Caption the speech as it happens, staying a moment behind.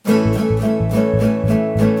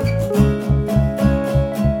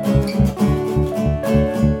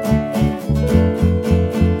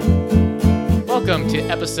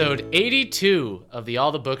episode 82 of the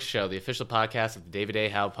All the Books Show, the official podcast of the David A.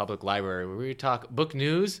 Howe Public Library, where we talk book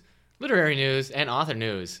news, literary news, and author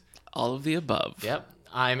news. All of the above. Yep.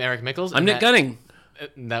 I'm Eric Mickles. I'm Nick Gunning.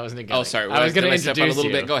 That was Nick Gunning. Oh, sorry. I was going to step introduce on a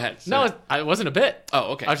little you. bit. Go ahead. No, it wasn't a bit.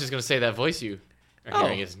 Oh, okay. I was just going to say that voice you are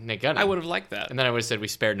hearing is Nick Gunning. I would have liked that. And then I would have said we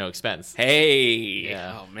spared no expense. Hey.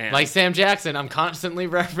 Yeah. Oh, man. Like Sam Jackson, I'm constantly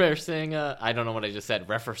referencing, I don't know what I just said,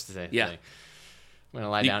 referencing. Yeah. I'm going to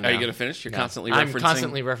lie down now. Are you going to finish? You're constantly I'm referencing...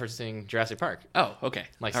 constantly referencing Jurassic Park. Oh, okay.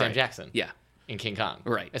 Like All Sam right. Jackson. Yeah. In King Kong.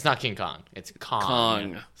 Right. It's not King Kong. It's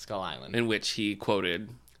Kong. Skull Island. In which he quoted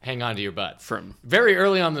Hang on to your butts. from... Very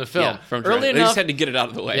early on in the film. Yeah, from early They enough. just had to get it out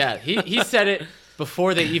of the way. Yeah, he said it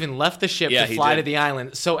before they even left the ship Yeah, to he fly did. to the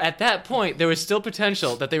island. So at that point, there was still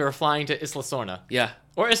potential that they were flying to Isla Sorna. Yeah.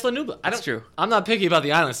 Or Isla Nubla. That's true. I'm not picky about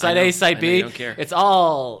the island. Site I know. A, Site I know B. you don't care. It's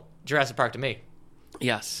all Jurassic Park to me.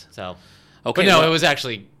 Yes. So, Okay. but no, well, it was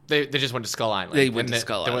actually they just went to Skull Island. They went And to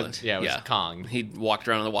Skull there was- Island. yeah, it was Kong. He walked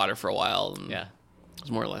around in the water for a while. And Yeah. That's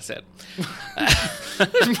more or less it.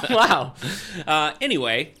 Wow.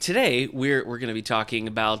 Anyway, today we're going to be talking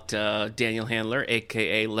about Daniel Handler,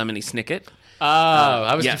 a.k.a. Lemony Snicket. Oh,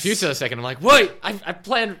 I was yes. confused for a second. I'm like, wait, I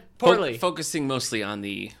planned poorly. Focusing mostly on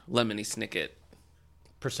the Lemony Snicket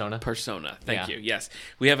Persona. persona. Thank Yeah. you. Yes.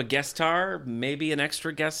 We have a guest star, maybe an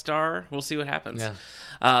extra guest star. We'll see what happens.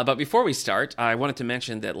 Yeah. But before we start, I wanted to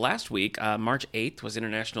mention that last week, March 8th, was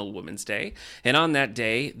International Women's Day. And on that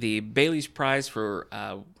day, the Bailey's Prize for,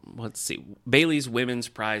 Bailey's Women's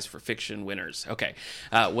Prize for Fiction winners,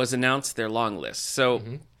 was announced, their long list. So...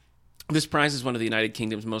 This prize is one of the United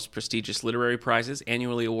Kingdom's most prestigious literary prizes,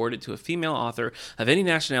 annually awarded to a female author of any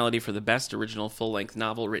nationality for the best original full-length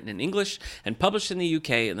novel written in English and published in the UK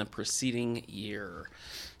in the preceding year.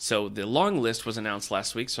 So the long list was announced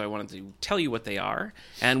last week, so I wanted to tell you what they are,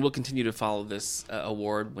 and we'll continue to follow this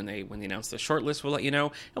award when they announce the short list. We'll let you know,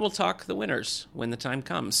 and we'll talk the winners when the time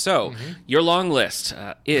comes. So your long list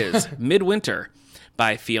is Midwinter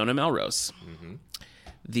by Fiona Melrose.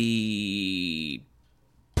 The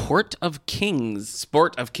Sport of Kings,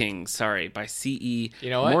 by C.E. You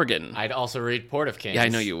know what? Morgan. I'd also read Port of Kings. Yeah, I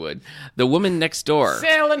know you would. The Woman Next Door.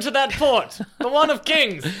 Sail into that port, the one of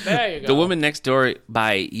kings. There you go. The Woman Next Door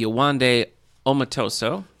by Yewande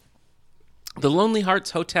Omatoso. The Lonely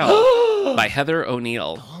Hearts Hotel by Heather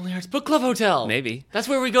O'Neill. Lonely Hearts Book Club Hotel. Maybe. That's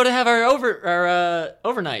where we go to have our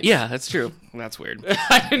overnight. Yeah, that's true. That's weird.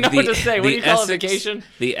 I didn't know what to say. What do you call a vacation?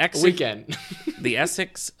 The A weekend. The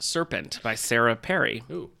Essex Serpent by Sarah Perry.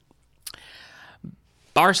 Ooh.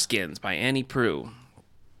 Barskins by Annie Proulx.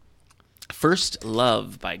 First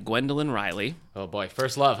Love by Gwendolyn Riley. Oh boy,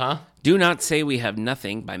 First Love, huh? Do Not Say We Have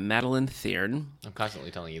Nothing by Madeline Thiern. I'm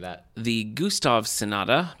constantly telling you that. The Gustav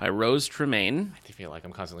Sonata by Rose Tremaine. I feel like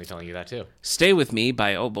I'm constantly telling you that too. Stay With Me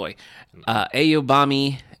by, Ayobami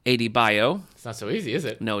Adebayo. It's not so easy, is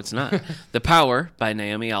it? No, it's not. The Power by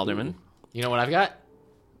Naomi Alderman. You know what I've got?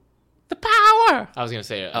 The Power! I was gonna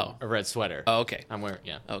say a red sweater. Oh, okay. I'm wearing,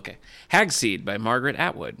 yeah. Okay. Hagseed by Margaret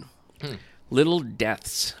Atwood. Little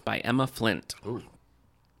Deaths by Emma Flint. Ooh.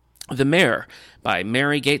 The Mare by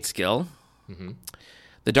Mary Gateskill.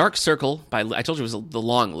 The Dark Circle by... I told you it was the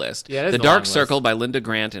long list. Yeah, it is The the Dark long Circle list. by Linda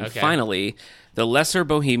Grant. And Okay. finally, The Lesser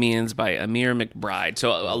Bohemians by Amir McBride.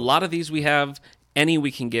 So a lot of these we have... Any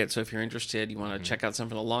we can get. So if you're interested, you want to check out some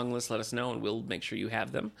from the long list, let us know, and we'll make sure you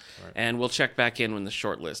have them. Right. And we'll check back in when the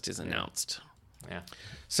short list is announced. Yeah.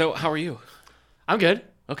 So how are you? I'm good.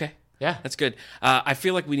 Okay. Yeah. That's good. I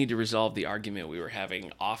feel like we need to resolve the argument we were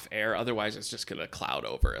having off air. Otherwise, it's just going to cloud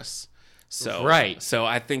over us. So, Right. So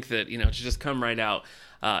I think that, to just come right out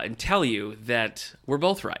and tell you that we're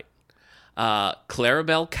both right.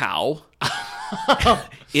 Clarabelle Cow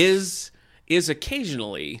is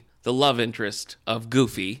occasionally the love interest of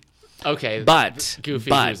Goofy. Okay. But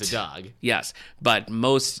Goofy who's a dog. Yes, but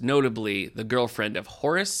most notably the girlfriend of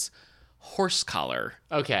Horace Horsecollar.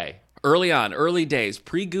 Okay. Early days,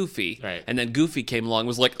 pre-Goofy, Right. and then Goofy came along,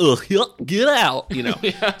 was like, ugh, get out,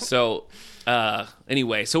 Yeah. So,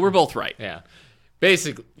 anyway, so we're both right. Yeah.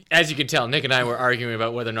 Basically, as you can tell, Nick and I were arguing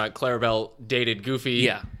about whether or not Clarabelle dated Goofy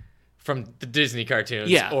Yeah. from the Disney cartoons,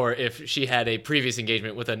 Yeah. or if she had a previous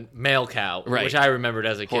engagement with a male cow, Right. which I remembered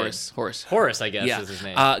as a kid. Horace, I guess, yeah. is his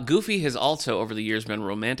name. Goofy has also, over the years, been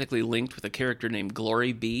romantically linked with a character named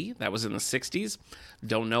Glory B. That was in the 60s.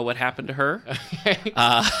 Don't know what happened to her.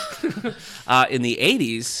 In the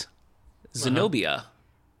 80s, Zenobia,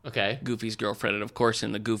 Okay. Goofy's girlfriend, and of course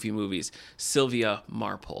in the Goofy movies, Sylvia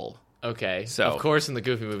Marpole. Okay. So- of course, in the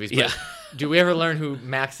Goofy movies. But Yeah. do we ever learn who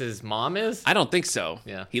Max's mom is? I don't think so.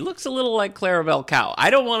 Yeah. He looks a little like Clarabelle Cow. I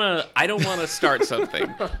don't want to start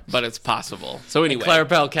something, but it's possible. So anyway,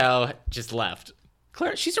 Clarabelle Cow just left.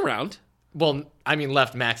 Claire, she's around. Well, I mean,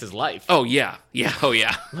 left Max's life. Oh, yeah. Yeah. Oh,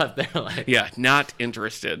 yeah. Left their life. Yeah. Not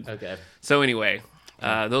interested. Okay. So anyway,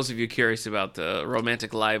 those of you curious about the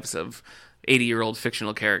romantic lives of 80-year-old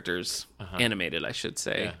fictional characters, animated, I should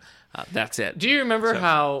say, that's it. Do you remember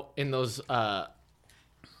how in those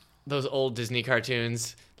old Disney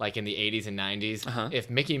cartoons, like in the 80s and 90s, if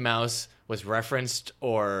Mickey Mouse was referenced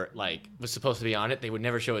or like was supposed to be on it, they would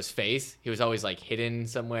never show his face. He was always like hidden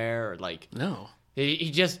somewhere or like No.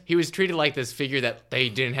 he was treated like this figure that they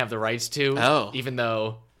didn't have the rights to. Oh. Even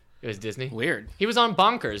though it was Disney. Weird. He was on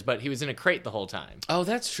Bonkers, but he was in a crate the whole time. Oh,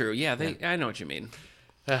 that's true. Yeah, I know what you mean.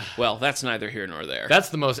 Well, that's neither here nor there. That's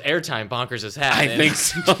the most airtime Bonkers has had. I in think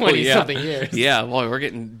so. 20-something years. Yeah, well, we're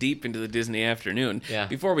getting deep into the Disney afternoon. Yeah.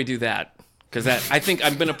 Before we do that, because I think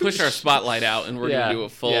I'm going to push our spotlight out, and we're going to do a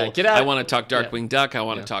full. Yeah, get out. I want to talk Darkwing Duck. I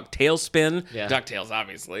want to talk Tailspin. Yeah. DuckTales,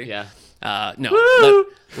 obviously. Yeah. No.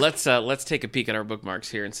 Let's take a peek at our bookmarks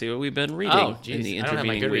here and see what we've been reading Oh, in the geez. I don't have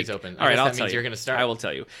my intervening Goodreads week. open. All right, I'll that tell means you. you're gonna start. I will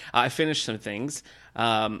tell you. I finished some things.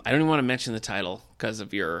 I don't even want to mention the title because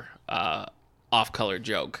of your off-color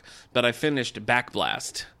joke, but I finished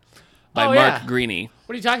Backblast by Mark Greaney.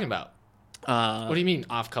 What are you talking about? What do you mean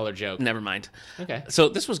off-color joke? Never mind. Okay. So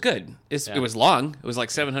this was good. It was long. It was like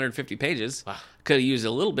 750 pages. Wow. Could have used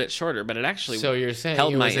a little bit shorter, but it actually So you're saying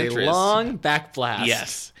held it my was interest. a long back blast?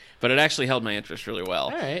 Yes, but it actually held my interest really well.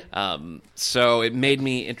 All right. So it made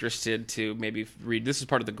me interested to maybe read. This is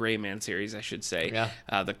part of the Gray Man series, I should say.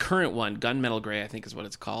 Yeah. The current one, Gunmetal Gray, I think is what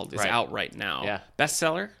it's called, is Right. out right now. Yeah.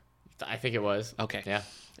 Bestseller? I think it was. Okay. Yeah.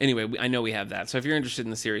 Anyway, I know we have that. So if you're interested in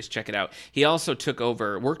the series, check it out. He also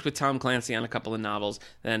worked with Tom Clancy on a couple of novels.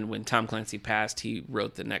 Then when Tom Clancy passed, he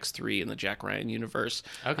wrote the next 3 in the Jack Ryan universe.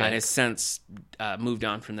 Okay. And has since moved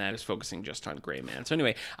on from that, is focusing just on Gray Man. So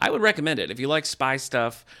anyway, I would recommend it. If you like spy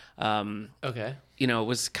stuff, Okay. you know, it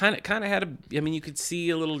was kind of had a, I mean, you could see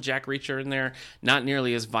a little Jack Reacher in there, not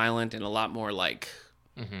nearly as violent and a lot more like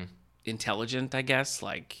intelligent, I guess,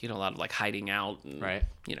 like, you know, a lot of like hiding out and, Right.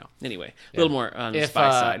 you know, anyway, a little more on the spy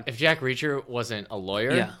side. If Jack Reacher wasn't a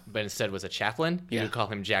lawyer, Yeah. but instead was a chaplain, you Yeah. would call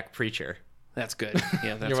him Jack Preacher. That's good.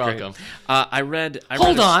 Yeah, that's You're great. welcome. I read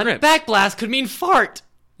Hold a on. script. Backblast could mean fart.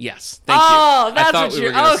 Yes, thank Oh, you. that's I thought what we were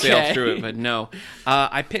you're- going to sail okay. through it, but no.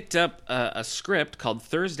 I picked up a script called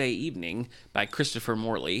Thursday Evening by Christopher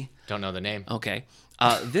Morley. Don't know the name. Okay.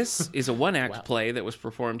 This is a one-act play that was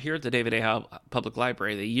performed here at the David A. Howe Public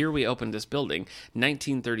Library the year we opened this building,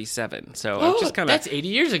 1937. So I'm just kind of That's 80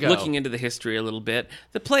 years ago. looking into the history a little bit.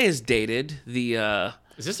 The play is dated.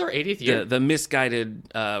 Is this our 80th year? The misguided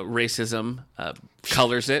racism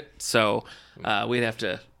colors it. So we'd have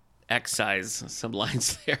to excise some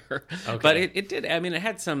lines there. Okay. But it did. I mean, it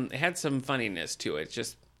had some funniness to it.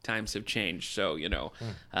 Just times have changed, so you know,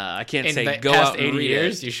 I can't In say the go past out and 80 read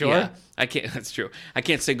years? it. You sure? Yeah, I can't. That's true. I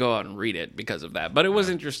can't say go out and read it because of that. But it was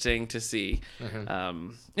interesting to see.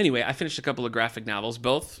 Anyway, I finished a couple of graphic novels,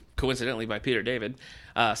 both coincidentally by Peter David.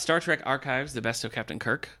 Star Trek Archives: The Best of Captain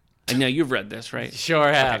Kirk. And now you've read this, right? Sure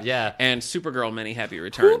have, yeah. And Supergirl: Many Happy Who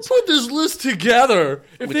Returns. put this list together?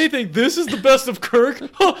 If they think this is the best of Kirk,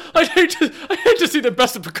 I'd hate to see the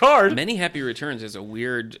best of Picard. Many Happy Returns is a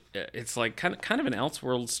weird. It's like kind of an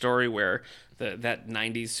Elseworld story where that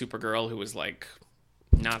 '90s Supergirl who was like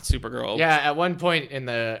not Supergirl. Yeah, at one point in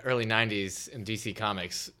the early 90s in DC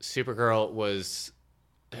Comics, Supergirl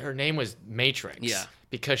her name was Matrix. Yeah.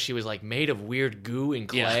 Because she was like made of weird goo and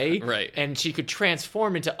clay. Yeah, right. And she could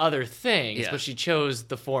transform into other things, Yeah. but she chose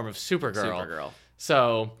the form of Supergirl. Supergirl.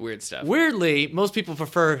 So Weird stuff. weirdly, most people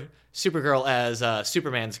prefer Supergirl as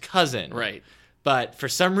Superman's cousin. Right. But for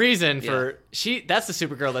some reason, that's the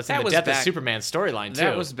Supergirl that's in That the was Death of back- Superman storyline too.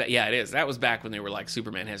 That was yeah, it is. That was back when they were like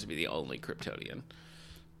Superman has to be the only Kryptonian.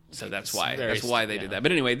 So that's why they did that.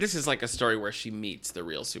 But anyway, this is like a story where she meets the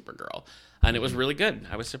real Supergirl, and it was really good.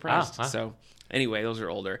 I was surprised. Wow. So anyway, those are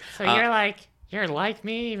older. So you're like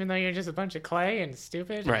me, even though you're just a bunch of clay and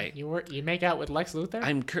stupid. Right. You make out with Lex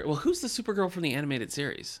Luthor. Well, who's the Supergirl from the animated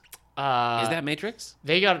series? Is that Matrix?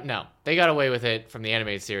 They got away with it from the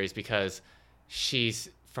animated series because she's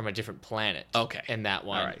from a different planet. Okay. In that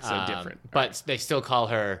one, All right, so different. All But they still call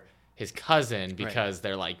her his cousin because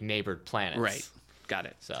they're like neighbored planets. Right. Got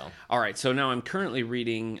it. So All right, so now I'm currently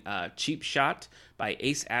reading Cheap Shot by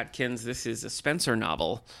Ace Atkins. This is a Spencer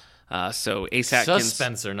novel. So Ace Atkins...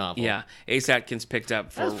 Spencer novel. Yeah, Ace Atkins picked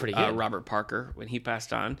up for That's pretty good. Robert Parker when he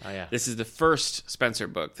passed on. Oh, yeah. This is the first Spencer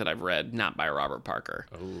book that I've read, not by Robert Parker.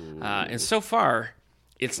 And so far,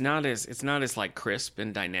 it's not as like crisp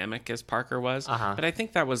and dynamic as Parker was. Uh-huh. But I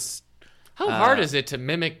think that was How hard is it to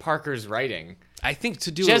mimic Parker's writing? I think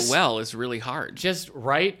to do it well is really hard. Just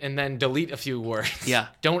write and then delete a few words. Yeah.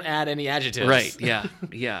 Don't add any adjectives. Right, yeah,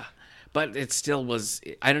 yeah. But it still was,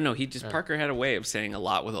 I don't know, Parker had a way of saying a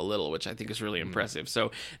lot with a little, which I think is really impressive.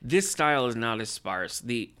 So this style is not as sparse.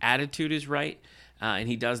 The attitude is right, and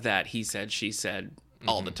he does that he said, she said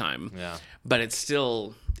all the time. Yeah. But it's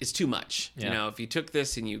too much. Yeah. You know, if you took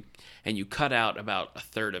this and you cut out about a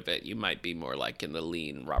third of it, you might be more like in the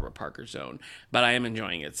lean Robert Parker zone. But I am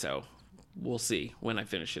enjoying it, so we'll see when I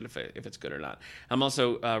finish it if it's good or not. I'm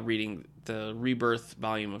also reading the Rebirth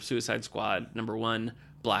volume of Suicide Squad, #1,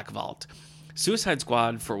 Black Vault. Suicide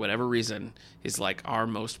Squad, for whatever reason, is like our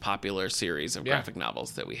most popular series of graphic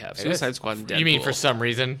novels that we have. Suicide Squad and Deadpool. You mean for some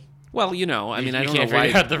reason? Well, you know, I mean, I don't can't know why.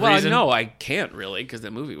 figure out the reason? No, I can't really because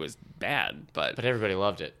the movie was bad. But everybody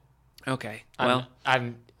loved it. Okay, well,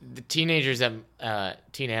 I'm the teenagers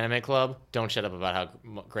at Teen Anime Club don't shut up about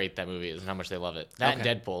how great that movie is and how much they love it. That and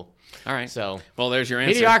Deadpool. All right. So, well, there's your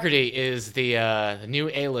answer. Mediocrity is the new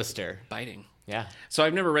A-lister. Biting. Yeah. So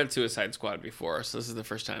I've never read Suicide Squad before, so this is the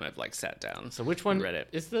first time I've sat down. So which one read it?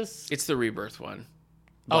 Is this? It's the Rebirth one.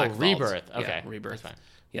 Black Vault. Rebirth. Okay, yeah, Rebirth. That's fine.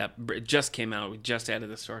 Yeah, it just came out. We just added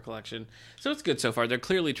the store collection, so it's good so far. They're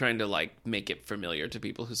clearly trying to make it familiar to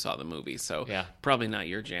people who saw the movie. So yeah, probably not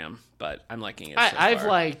your jam, but I'm liking it.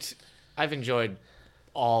 I've enjoyed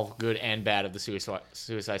all good and bad of the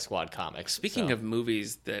Suicide Squad comics. Speaking of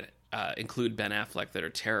movies that include Ben Affleck that are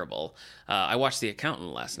terrible, I watched The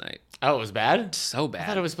Accountant last night. Oh, it was bad? So bad. I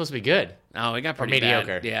thought it was supposed to be good. Oh, it got pretty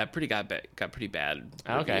mediocre. Bad. Yeah, got pretty bad.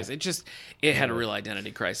 Okay. Reviews. It had a real identity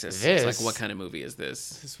crisis. It's like, what kind of movie is this?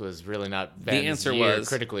 This was really not Ben's The answer year was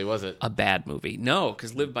critically, was it? A bad movie. No,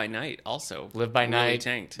 because Live by Night also. Live by really Night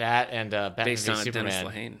tanked. That and Batman based v on Superman. a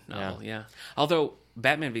Dennis Lehane novel. Yeah. Although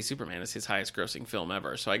Batman v Superman is his highest grossing film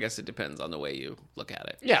ever, so I guess it depends on the way you look at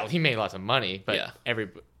it. Yeah, well, he made lots of money, but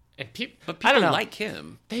but people I don't know. Like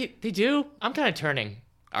him. They do. I'm kind of turning.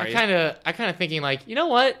 Are you? I kind of thinking you know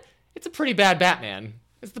what? It's a pretty bad Batman.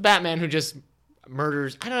 It's the Batman who just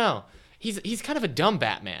murders. I don't know. He's kind of a dumb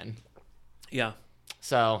Batman. Yeah.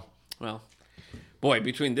 So, well, boy,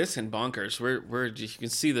 between this and Bonkers, you can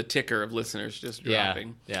see the ticker of listeners just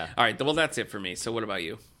dropping. Yeah. All right. Well, that's it for me. So, what about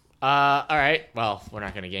you? All right. Well, we're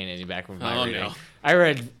not going to gain any back from my reading. No. I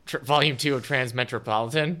read Volume 2 of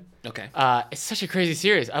Transmetropolitan. Okay. It's such a crazy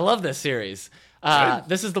series. I love this series.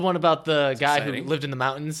 This is the one about the guy who lived in the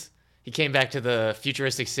mountains. He came back to the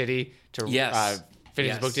futuristic city to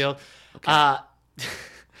finish his book deal. Okay.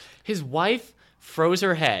 His wife froze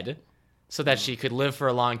her head so that she could live for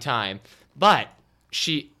a long time, but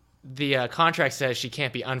the contract says she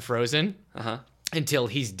can't be unfrozen until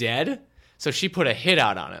he's dead. So she put a hit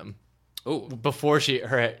out on him before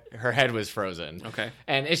her head was frozen. Okay.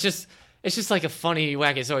 And it's just like a funny,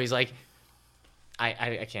 wacky story. He's like,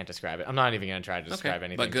 I can't describe it. I'm not even going to try to describe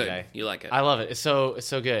anything but good. today. You like it. I love it. It's so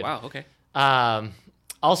good. Wow, okay.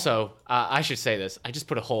 Also, I should say this. I just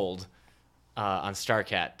put a hold on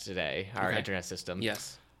StarCat today, our internet system.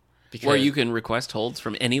 Yes. Because, where you can request holds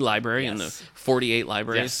from any library in the 48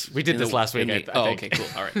 libraries. Yes, we did this last week, I think. Okay, cool.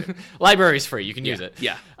 All right. Good. Library's free. You can use it.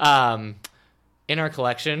 Yeah. In our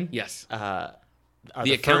collection, yes.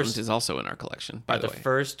 The Accountant is also in our collection, by the way. The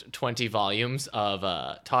first 20 volumes of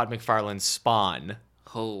Todd McFarlane's Spawn.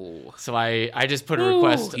 Oh. So I just put a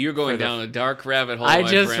request. You're going down a dark rabbit hole, I my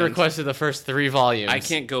just friend. requested the first 3 volumes. I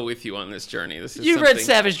can't go with you on this journey. You read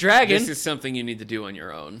Savage Dragon. This is something you need to do on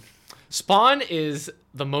your own. Spawn is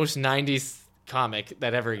the most 90s comic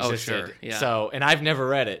that ever existed. Oh, sure. Yeah. So, and I've never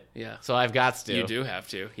read it. Yeah. So I've got to. You do have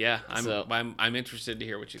to. Yeah. I'm interested to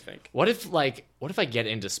hear what you think. What if I get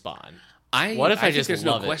into Spawn? I think there's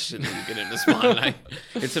no question that you get into Spawn.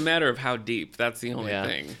 It's a matter of how deep. That's the only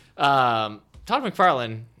thing. Todd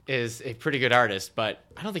McFarlane is a pretty good artist, but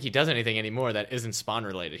I don't think he does anything anymore that isn't Spawn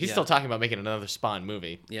related. He's still talking about making another Spawn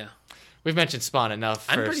movie. Yeah. We've mentioned Spawn enough.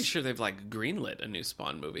 I'm pretty sure they've greenlit a new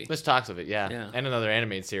Spawn movie. There's talks of it, yeah. And another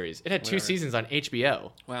animated series. It had 2 seasons on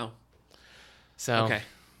HBO. Wow. So, okay.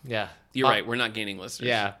 Yeah. You're right. We're not gaining listeners.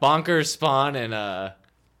 Yeah. Bonkers, Spawn, and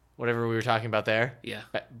whatever we were talking about there. Yeah.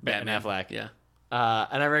 Batman Affleck. Yeah.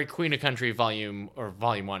 And I read Queen of Country Volume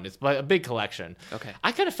 1. It's a big collection. Okay.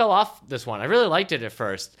 I kind of fell off this one. I really liked it at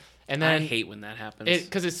first. And then I hate when that happens.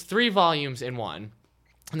 Because it's 3 volumes in one.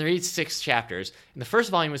 And they're each 6 chapters. And the first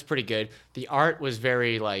volume was pretty good. The art was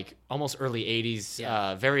very, almost early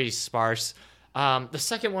 80s, very sparse. The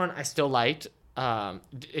second one I still liked.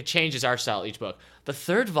 It changes art style each book. The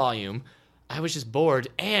third volume, I was just bored.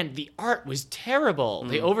 And the art was terrible.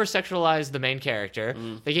 They over-sexualized the main character.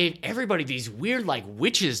 They gave everybody these weird,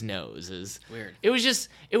 witches' noses. Weird. It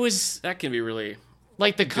was... That can be really...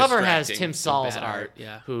 Like the cover has distracting Tim from Saul's bad art,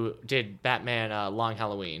 yeah. who did Batman Long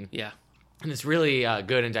Halloween. Yeah. And it's really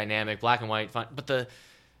good and dynamic, black and white, fun. But the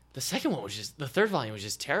second one was just, the third volume was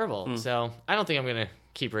just terrible. So I don't think I'm going to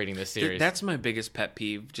keep reading this series. That's my biggest pet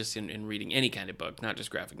peeve just in reading any kind of book, not just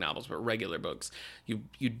graphic novels, but regular books.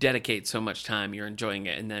 You dedicate so much time, you're enjoying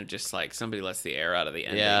it, and then just like somebody lets the air out of the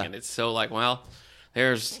ending. Yeah. And it's so like, well,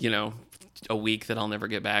 there's, a week that I'll never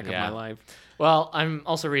get back of Yeah. my life. Well, I'm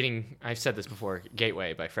also reading, I've said this before,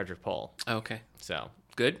 Gateway by Frederick Pohl. Okay. So,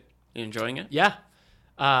 Good? You enjoying it? yeah.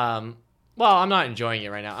 Well, I'm not enjoying it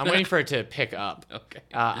right now. I'm waiting for it to pick up. Okay.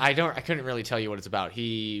 I couldn't really tell you what it's about.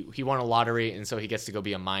 He won a lottery, and so he gets to go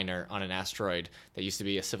be a miner on an asteroid that used to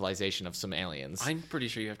be a civilization of some aliens. I'm pretty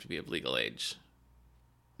sure you have to be of legal age.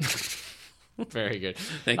 Very good.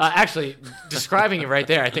 Thanks. Actually, describing it right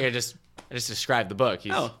there, I think I just described the book.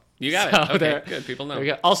 Oh, you got So it. Okay, there- good. People know. There we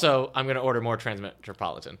go. Also, I'm going to order more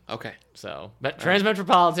Transmetropolitan. Okay. So, but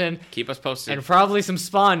Transmetropolitan Keep us posted. and probably some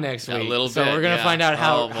Spawn next week. little so bit, we're going to yeah. find out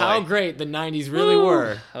Oh, boy. how great the 90s really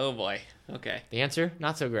were. Oh, boy. Okay. The answer,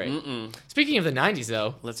 not so great. Speaking of the 90s,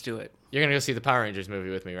 though, Let's do it. you're going to go see the Power Rangers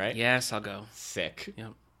movie with me, right? Yes, I'll go. Sick.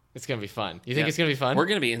 Yep. It's going to be fun. You think it's going to be fun? We're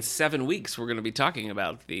going to be in 7 weeks. We're going to be talking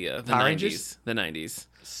about the Power 90s. Rangers? The 90s.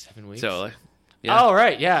 7 weeks. So, yeah. Oh,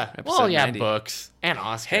 right, yeah. Episode Well, yeah, 90. books and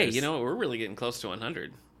Oscars. Hey, you know what? We're really getting close to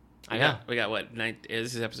 100. I know. We got what?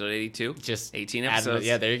 This is episode 82. Just 18 add- episodes.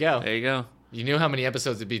 Yeah, there you go. There you go. You knew how many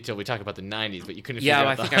episodes it'd be till we talk about the 90s, but you couldn't Yeah, figure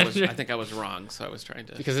I out the think I was. 100. I think I was wrong, so I was trying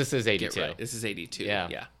to because this is 82. get right. This is 82. Yeah.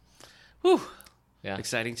 Yeah. Whew. Yeah.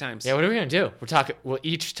 Exciting times. Yeah, what are we going to do? We'll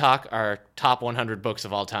each talk our top 100 books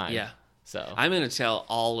of all time. Yeah. So, I'm going to tell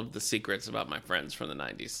all of the secrets about my friends from the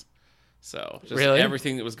 90s. So, just Really?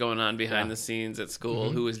 everything that was going on behind Yeah. the scenes at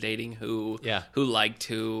school, who was dating who, Yeah. who liked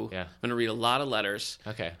who. Yeah. I'm going to read a lot of letters.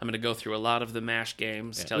 Okay. I'm going to go through a lot of the MASH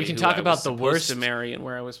games, tell We you can who talk I about was the supposed worst- to marry and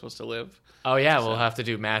where I was supposed to live. oh, yeah, we'll have to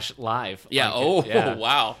do MASH live. Yeah. on- Oh, yeah.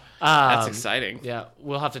 wow. That's Um, exciting. Yeah,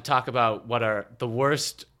 we'll have to talk about what the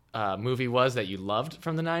worst movie was that you loved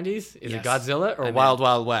from the 90s. Is it Yes. Godzilla or I'm Wild in.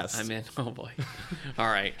 Wild West? I'm in. Oh, boy. All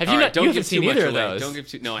right. Have All you right. not- Don't you give haven't seen too much either of away. those? Don't give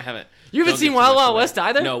too. No, I haven't. You haven't Don't seen give too Wild much Wild away. West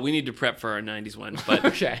either? No, we need to prep for our 90s one. But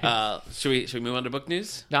Okay. should we move on to book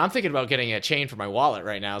news? No, I'm thinking about getting a chain for my wallet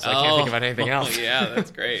right now, so I can't think about anything else. Yeah,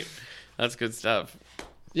 that's great. That's good stuff.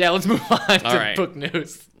 Yeah, let's move on to right. book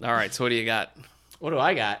news. All right. So what do you got? What do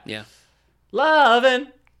I got? Yeah. Loving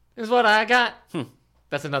is what I got.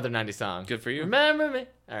 That's another 90s song. Good for you. Remember me.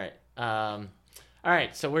 All right. All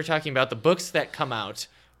right. So we're talking about the books that come out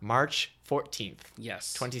March 14th,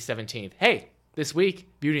 Yes. 2017. Hey, this week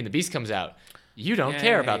Beauty and the Beast comes out. You don't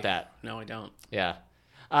care about Yay. that. No, I don't. Yeah.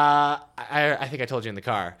 I think I told you in the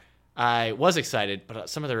car. I was excited, but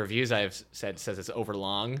some of the reviews I've says it's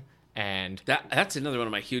overlong. And That's another one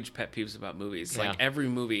of my huge pet peeves about movies. Like Yeah. every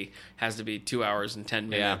movie has to be 2 hours and 10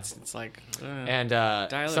 minutes. It's like, dial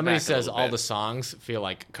it somebody back a says little all bit. the songs feel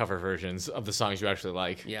like cover versions of the songs you actually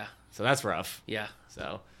like. yeah, So that's rough. yeah.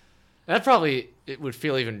 So that probably it would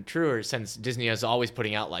feel even truer since Disney is always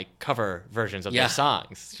putting out like cover versions of Yeah. their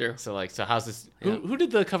songs. True. So so how's this? Yeah. Who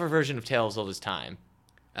did the cover version of Tales Old as Time?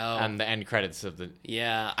 Oh, And the end credits of the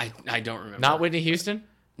yeah. I don't remember. not Whitney Houston.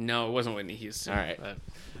 No, it wasn't Whitney Houston. All right. but-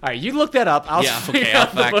 All right, you look that up. I'll Yeah, figure okay, I'll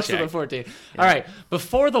out the fact books of the check. 14. All right,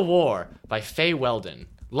 Before the War by Faye Weldon.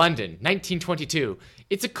 London, 1922.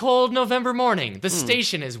 It's a cold November morning. The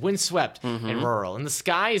station is windswept and rural, and the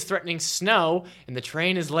sky is threatening snow, and the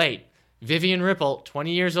train is late. Vivian Ripple,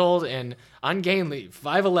 20 years old and ungainly,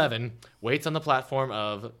 5'11", waits on the platform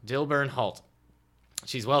of Dilburn Halt.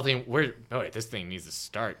 She's wealthy. Wait, this thing needs to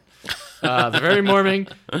start. That very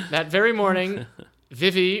morning,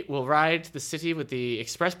 Vivi will ride to the city with the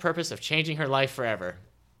express purpose of changing her life forever.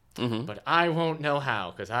 But I won't know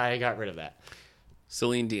how because I got rid of that.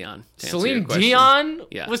 Celine Dion. to answer Celine your question. Dion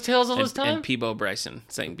Yeah. was Tales of and, His Time? And Peebo Bryson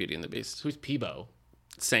sang Beauty and the Beast. Who's Peebo?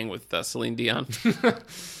 Sang with Celine Dion.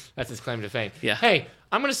 That's his claim to fame. Yeah. Hey,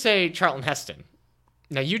 I'm going to say Charlton Heston.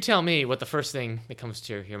 Now, you tell me what the first thing that comes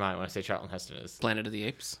to your mind when I say Charlton Heston is. Planet of the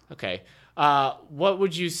Apes. Okay. What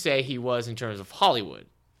would you say he was in terms of Hollywood?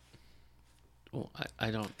 Oh,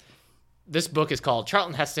 I don't. This book is called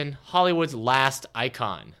Charlton Heston, Hollywood's Last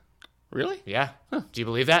Icon. Really? Yeah. Do you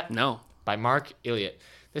believe that? No. By Mark Elliott.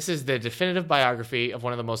 This is the definitive biography of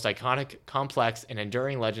one of the most iconic, complex, and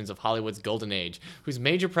enduring legends of Hollywood's golden age, whose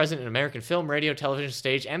major presence in American film, radio, television,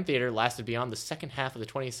 stage, and theater lasted beyond the second half of the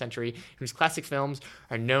 20th century, whose classic films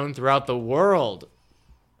are known throughout the world.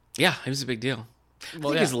 Yeah, it was a big deal. I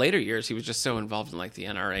think yeah. his later years, he was just so involved in like the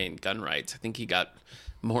NRA and gun rights. I think he got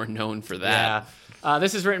more known for that. Yeah.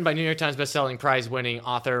 This is written by New York Times bestselling prize-winning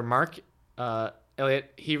author Mark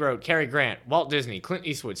Elliott. He wrote Cary Grant, Walt Disney, Clint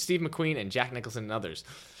Eastwood, Steve McQueen, and Jack Nicholson and others.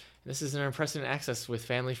 This is an unprecedented access with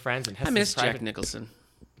family, friends, and I Heston's miss private... Jack Nicholson.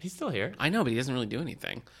 He's still here. I know, but he doesn't really do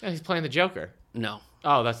anything. Yeah, he's playing the Joker. No.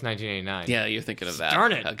 Oh, that's 1989. Yeah, you're thinking of that.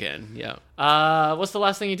 Darn it. Again, yeah. What's the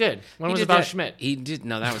last thing he did? When He was did About that- Schmidt? He did,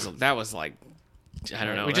 no, that was like, I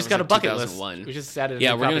don't know. We that just was got a like bucket list. 2001. We just added a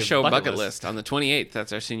Yeah, new we're going copy to of show Bucket Bucket List on the 28th.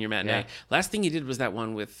 That's our senior matinee. Yeah. Last thing he did was that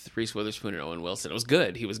one with Reese Witherspoon and Owen Wilson. It was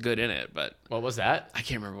good. He was good in it, but What was that? I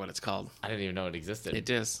can't remember what it's called. I didn't even know it existed. It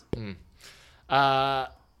is.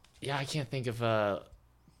 Yeah, I can't think of the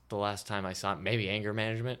last time I saw it. Maybe Anger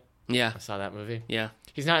Management. Yeah, I saw that movie. yeah.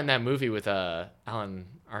 He's not in that movie with Alan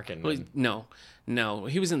Arkin. Well, no.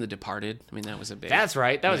 He was in The Departed. I mean, that was a big. That's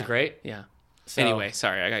right. That was Yeah. great. Yeah. So- Anyway,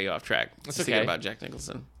 sorry, I got you off track. That's Thinking okay. about Jack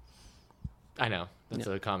Nicholson. I know. That's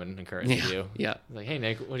a common occurrence Yeah, with you. yeah, Like, hey,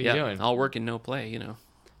 Nick, what are yeah. you doing? All work and no play.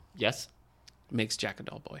 Yes. Makes Jack a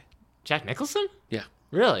dull boy. Jack Nicholson? Yeah,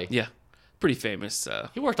 Really? yeah. Pretty famous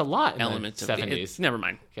He worked a lot in element the of 70s. Never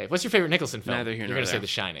mind. Okay, what's your favorite Nicholson film? Neither here You're nor going to say there. The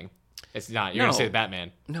Shining. It's not. You're going No. to say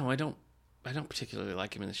Batman. No, I don't particularly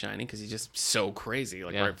like him in The Shining because he's just so crazy,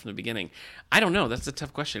 like Yeah. right from the beginning. I don't know. That's a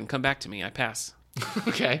tough question. Come back to me. I pass.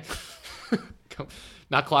 Okay.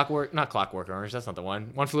 Not Clockwork Orange. That's not the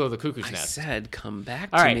one. One Flew Over the Cuckoo's I Nest. said, come back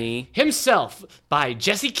All to right. me. Himself by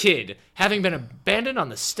Jesse Kidd, having been abandoned on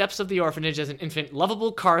the steps of the orphanage as an infant,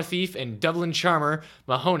 lovable car thief and Dublin charmer,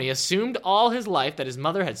 Mahoney assumed all his life that his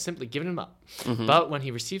mother had simply given him up. But when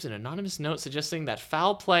he receives an anonymous note suggesting that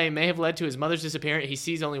foul play may have led to his mother's disappearance, he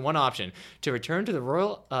sees only one option: to return to the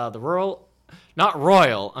rural, not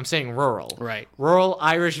royal, I'm saying rural. Right. Rural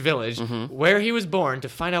Irish village where he was born to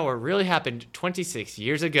find out what really happened 26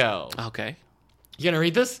 years ago. Okay. You gonna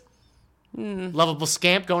read this? Lovable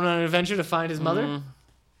scamp going on an adventure to find his mother?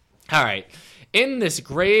 All right. In this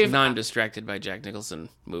grave... Now I'm distracted by Jack Nicholson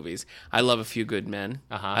movies. I love A Few Good Men.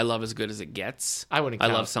 Uh-huh. I love As Good as It Gets. I wouldn't I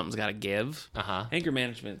count. love Something's Gotta Give. Uh-huh. Anger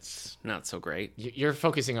Management's not so great. You're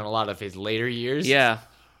focusing on a lot of his later years. Yeah,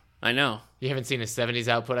 I know. You haven't seen his 70s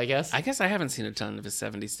output, I guess? I guess I haven't seen a ton of his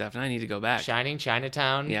 70s stuff, and I need to go back. Shining,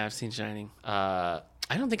 Chinatown. Yeah, I've seen Shining. Uh,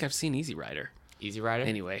 I don't think I've seen Easy Rider. Easy Rider.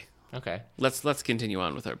 Anyway, Okay. let's continue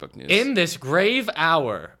on with our book news. In This Grave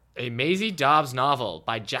Hour, a Maisie Dobbs novel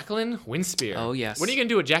by Jacqueline Winspear. Oh, yes. What are you going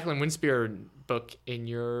to do with Jacqueline Winspear book in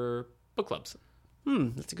your book clubs?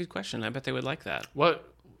 That's a good question. I bet they would like that.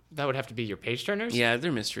 What? That would have to be your page turners? Yeah,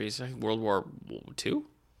 they're mysteries. World War II?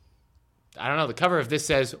 I don't know. The cover of this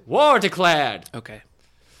says, War Declared. Okay,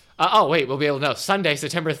 Oh, wait. We'll be able to know. Sunday,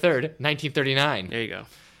 September 3rd, 1939. there you go.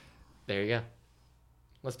 There you go.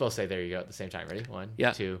 Let's both say there you go at the same time. Ready? One,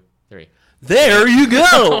 Yeah. 2, 3. There you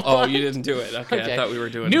go! Oh, you didn't do it. Okay, I thought we were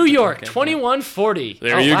doing New it. York, Okay. 2140.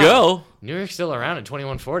 There Oh, you wow. go. New York's still around in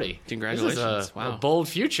 2140. Congratulations. This is Wow. a bold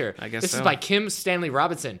future. I guess This is so. by Kim Stanley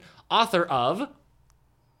Robinson, author of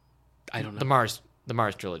I don't know. the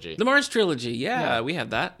Mars trilogy. The Mars trilogy. Yeah, we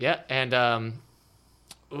had that. Yeah, and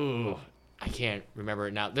I can't remember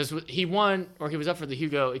it now. He won, or he was up for the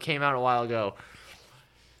Hugo. It came out a while ago.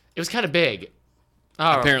 It was kind of big.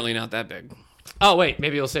 Oh, Apparently not that big. oh, wait,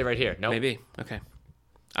 maybe it'll say right here. No. Maybe. Okay.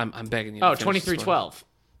 I'm begging you. to Oh, finish this one. 2312.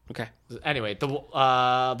 Okay. Anyway, the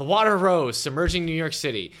water rose, submerging New York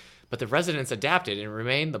City, but the residents adapted and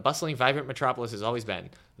remained the bustling, vibrant metropolis has always been,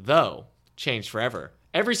 though changed forever.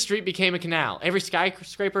 Every street became a canal, every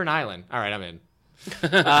skyscraper an island. All right, I'm in.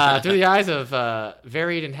 Through the eyes of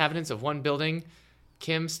varied inhabitants of one building,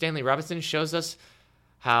 Kim Stanley Robinson shows us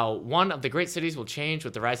how one of the great cities will change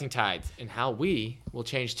with the rising tides, and how we will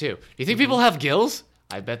change too. Do you think people have gills?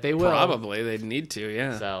 I bet they will. Probably they'd need to.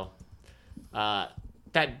 Yeah. So,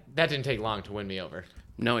 that didn't take long to win me over.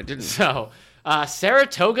 No, it didn't. So,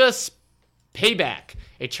 Saratoga's Payback,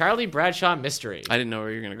 a Charlie Bradshaw mystery. I didn't know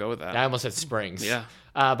where you were gonna go with that. I almost said Springs. Yeah.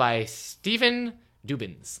 By Stephen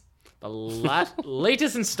Dubins. The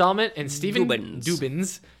latest installment in Stephen Dubins.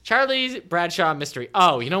 Dubins' Charlie Bradshaw mystery.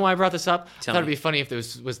 Oh, you know why I brought this up? I Tell thought it'd me. be funny if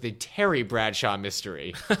this was the Terry Bradshaw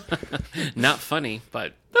mystery. Not funny,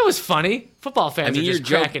 but That was funny. Football fans I mean are your just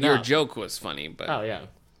joke. cracking Your up. joke was funny, but Oh, yeah.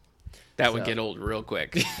 that would get old real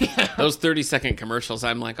quick. Those 30-second commercials.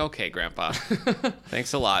 I'm like, okay, Grandpa.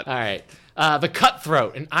 Thanks a lot. All right. The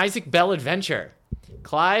Cutthroat, an Isaac Bell adventure.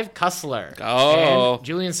 Clive Cussler. Oh. And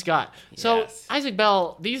Julian Scott. So, Yes. Isaac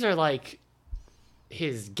Bell, these are like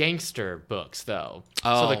his gangster books, though. So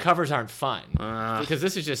Oh. the covers aren't fun. Because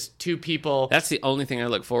this is just two people. That's the only thing I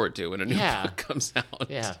look forward to when a new Yeah. book comes out.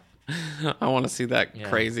 Yeah. I want to see that Yeah.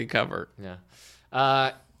 crazy cover. Yeah.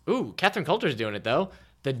 Catherine Coulter's doing it, though.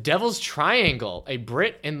 The Devil's Triangle, a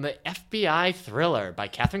Brit in the FBI thriller by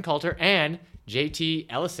Catherine Coulter and J.T.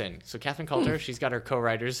 Ellison. So Catherine Coulter, she's got her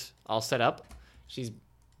co-writers all set up. she's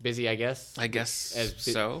busy, I guess. I guess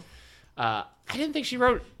so. I didn't think she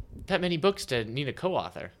wrote that many books to need a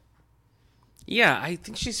co-author. Yeah, I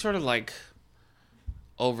think she's sort of like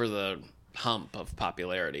over the hump of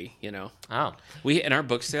popularity, you know. Oh. We in our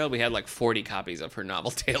book sale, we had like 40 copies of her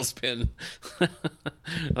novel Tailspin.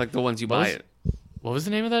 Like the ones you buy it. What was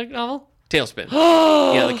the name of that novel? Tailspin.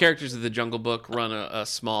 Yeah, the characters of the Jungle Book run a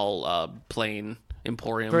small plane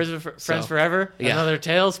emporium. Friends Forever? Yeah. Another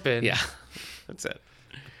Tailspin. Yeah, that's it.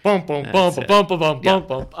 Boom, boom, boom, boom, boom, boom, boom, boom,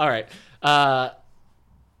 boom. All right.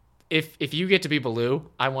 If you get to be Baloo,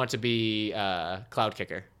 I want to be Cloud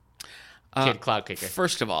Kicker. Kid Cloud Kicker.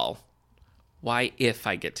 First of all, why if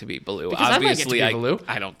I get to be Baloo? Because Obviously, I might get to be Baloo.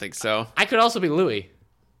 I don't think so. I could also be Louie.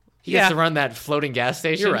 He gets to run that floating gas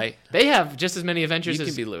station. You're right. They have just as many adventures You as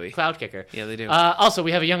can be Louie. Cloud Kicker. Yeah, they do. Also,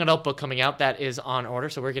 we have a young adult book coming out that is on order,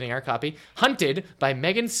 so we're getting our copy. Hunted by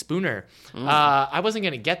Megan Spooner. I wasn't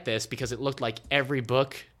going to get this because it looked like every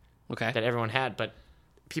book Okay. that everyone had, but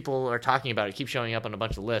people are talking about it. Keep showing up on a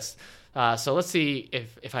bunch of lists. So let's see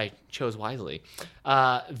if I chose wisely.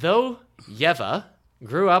 Though Yeva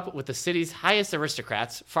grew up with the city's highest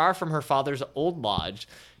aristocrats, far from her father's old lodge,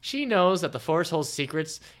 she knows that the forest holds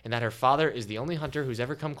secrets and that her father is the only hunter who's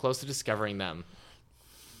ever come close to discovering them.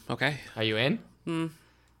 Okay. Are you in?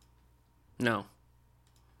 No.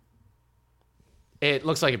 It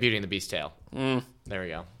looks like a Beauty and the Beast tale. There we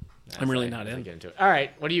go. I'm really not in. Get into it. All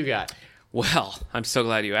right, what do you got? Well, I'm so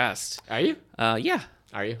glad you asked. Are you? Yeah.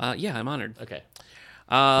 Are you? Yeah, I'm honored. Okay.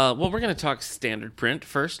 Well, we're going to talk standard print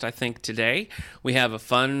first. I think today we have a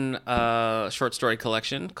fun short story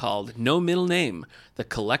collection called No Middle Name, the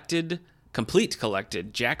complete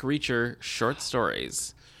collected Jack Reacher short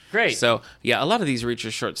stories. Great. So, yeah, a lot of these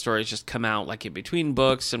Reacher short stories just come out like in between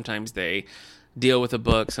books. Sometimes they deal with a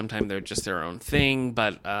book. Sometimes they're just their own thing.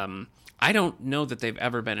 But I don't know that they've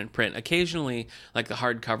ever been in print. Occasionally, like the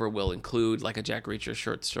hardcover will include like a Jack Reacher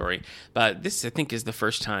short story. But this, I think, is the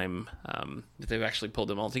first time that they've actually pulled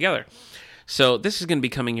them all together. So this is going to be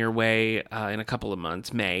coming your way in a couple of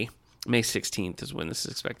months. May 16th is when this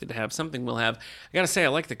is expected to have. Something we'll have. I got to say, I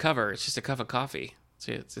like the cover. It's just a cup of coffee.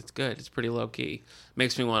 See, it's good. It's pretty low key.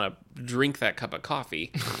 Makes me want to drink that cup of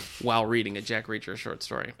coffee while reading a Jack Reacher short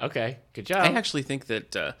story. Okay, good job. I actually think that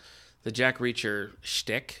the Jack Reacher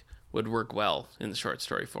shtick would work well in the short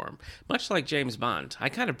story form. Much like James Bond. I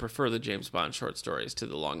kind of prefer the James Bond short stories to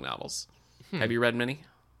the long novels. Have you read many?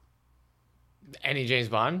 Any James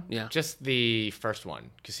Bond? Yeah. Just the first one,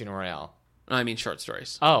 Casino Royale. No, I mean short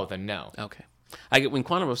stories. Oh, then no. Okay. When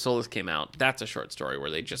Quantum of Solace came out, that's a short story where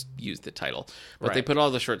they just used the title. But they Right. put all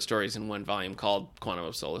the short stories in one volume called Quantum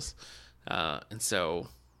of Solace. And so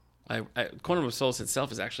Quantum of Solace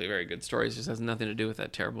itself is actually a very good story. It just has nothing to do with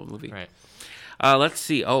that terrible movie. Right. Let's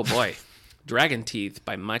see. Oh, boy. Dragon Teeth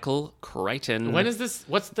by Michael Crichton. When is this?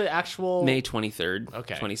 What's the actual? May 23rd,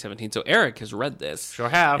 Okay. 2017. So Eric has read this. Sure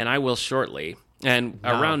have. And I will shortly. And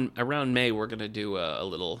Wow. around May, we're going to do a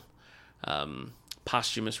little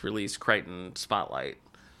posthumous release Crichton spotlight.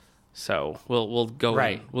 So we'll go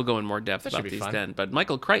Right. we'll go in more depth That about should be these fun. then. But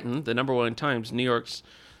Michael Crichton, the number one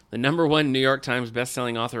New York Times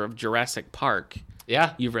best-selling author of Jurassic Park.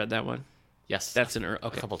 Yeah. You've read that one? Yes. That's an a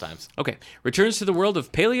okay. couple times. Okay. Returns to the world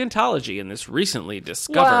of paleontology in this recently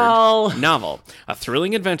discovered Well- novel. A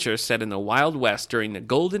thrilling adventure set in the Wild West during the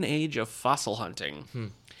golden age of fossil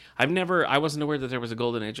hunting. I wasn't aware that there was a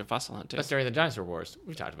golden age of fossil hunting. That's during the Dinosaur Wars.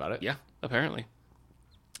 We talked about it. Yeah, apparently.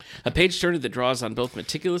 A page-turner that draws on both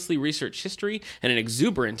meticulously researched history and an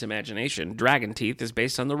exuberant imagination, Dragon Teeth is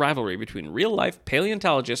based on the rivalry between real-life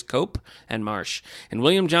paleontologists Cope and Marsh. In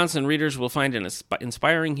William Johnson, readers will find an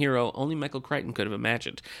inspiring hero only Michael Crichton could have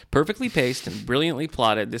imagined. Perfectly paced and brilliantly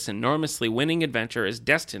plotted, this enormously winning adventure is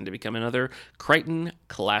destined to become another Crichton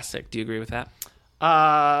classic. Do you agree with that?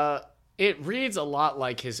 It reads a lot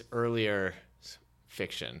like his earlier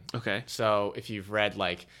fiction. Okay. So if you've read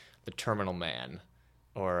like The Terminal Man,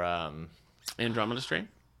 or Andromeda Strain?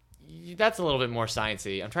 that's a little bit more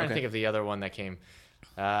sciencey. I'm trying to Okay. think of the other one that came.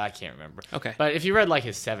 I can't remember. Okay. But if you read like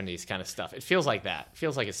his 70s kind of stuff, it feels like that. It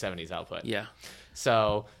feels like his 70s output. Yeah.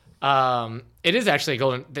 So it is actually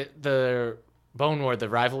golden. The Bone War, the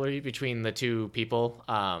rivalry between the two people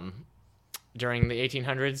during the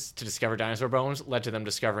 1800s to discover dinosaur bones led to them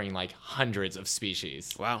discovering like hundreds of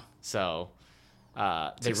species. Wow. So they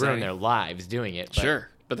exciting. ruined their lives doing it. But Sure.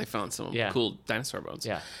 But they found some Yeah. cool dinosaur bones.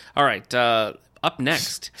 Yeah. All right. Up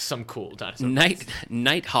next. Some cool dinosaur.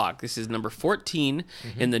 Nighthawk. This is number 14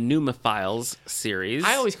 in the Pneumophiles series.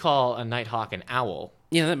 I always call a nighthawk an owl,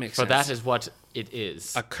 yeah, that makes but sense. that is what it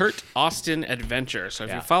is. A Kurt Austin adventure. So if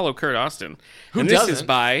Yeah. you follow Kurt Austin, Who and this is doesn't?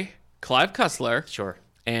 by Clive Cussler, Sure.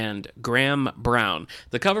 and Graham Brown.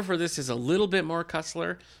 The cover for this is a little bit more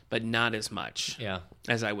Cussler, but not as much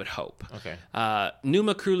as I would hope. Okay.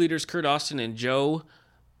 Numa crew leaders Kurt Austin and Joe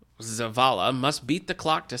Zavala must beat the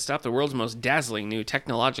clock to stop the world's most dazzling new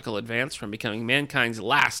technological advance from becoming mankind's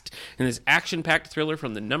last in this action-packed thriller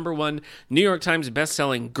from the #1 New York Times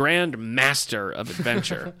best-selling Grand Master of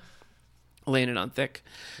Adventure. Laying it on thick.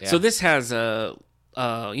 Yeah. So this has a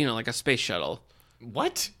like a space shuttle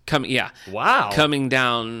What? Wow. Coming coming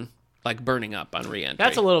down, like burning up on re-entry.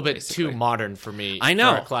 That's a little bit basically. too modern for me. I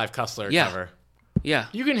know. For a Clive Cussler Yeah. cover. Yeah.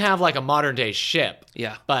 You can have like a modern day ship.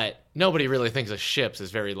 Yeah. But nobody really thinks of ships as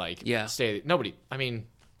very like nobody. I mean,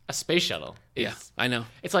 a space shuttle. Yeah, I know.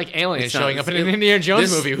 It's like aliens It's not- showing up in an Indiana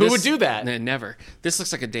Jones movie. Who would do that? Never. This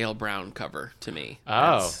looks like a Dale Brown cover to me.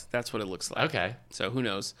 Oh. That's what it looks like. Okay. So who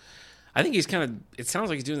knows? I think he's kind of. It sounds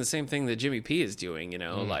like he's doing the same thing that Jimmy P is doing.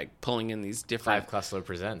 Like pulling in these different. Clive Cussler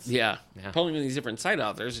presents. Yeah, pulling in these different side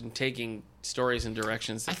authors and taking stories and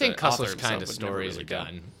directions. That I think the author Cussler's himself kind of would never stories really are go.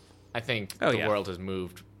 done. I think Oh, the yeah. world has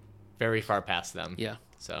moved very far past them. Yeah.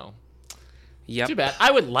 So Yep. too bad.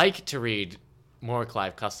 I would like to read more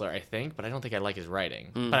Clive Cussler, I think, but I don't think I like his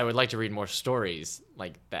writing. But I would like to read more stories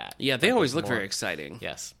like that. Yeah, they Like always with look more- very exciting.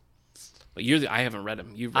 Yes. But I haven't read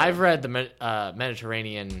them. You've read I've 'em. read the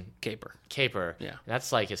Mediterranean Caper. Caper. Yeah.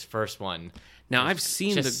 That's like his first one. Now I've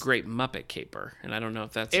seen just- the Great Muppet Caper, and I don't know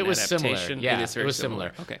if that's It an was similar. adaptation. Yeah, it is very was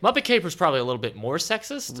similar. Okay. Muppet Caper's probably a little bit more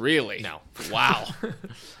sexist. Really? No. Wow.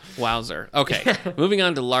 Wowzer. Okay. Moving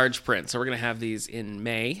on to large print. So we're going to have these in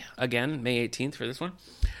May. Again, May 18th for this one.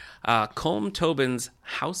 Colm Tobin's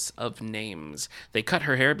House of Names. They cut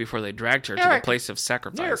her hair before they dragged her to the Eric. place of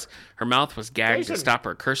sacrifice. Eric. Her mouth was gagged to Jason. stop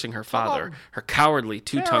her cursing her father, on. her cowardly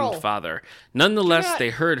two-tongued Carol. father. Nonetheless, Jeanette. they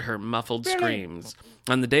heard her muffled Billy. screams.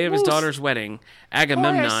 On the day of his Moose. daughter's wedding,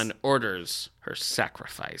 Agamemnon Horace. orders her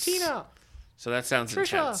sacrifice. Tina. So that sounds Trisha.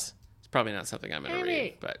 intense. It's probably not something I'm going to Amy.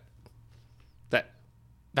 read, but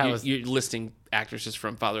That was you're listing actresses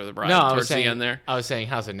from Father of the Bride no. I towards was saying the end there. I was saying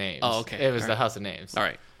House of Names. Oh, okay. It was All the right. House of Names. All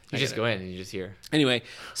right. You I just get go it. in and you just hear. Anyway,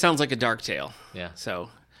 sounds like a dark tale. Yeah. So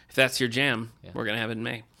if that's your jam, we're going to have it in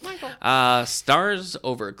May. Michael. Stars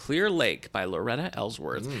Over Clear Lake by Loretta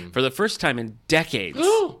Ellsworth. For the first time in decades,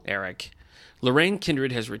 Eric, Lorraine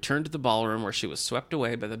Kindred has returned to the ballroom where she was swept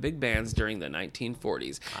away by the big bands during the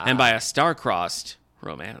 1940s and by a star-crossed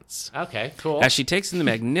romance. Okay. Cool. As she takes in the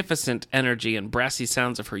magnificent energy and brassy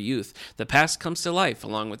sounds of her youth, the past comes to life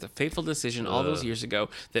along with the fateful decision all those years ago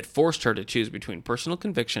that forced her to choose between personal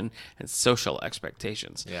conviction and social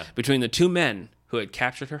expectations. Yeah. Between the two men who had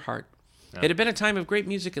captured her heart. It had been a time of great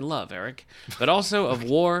music and love, Eric, but also of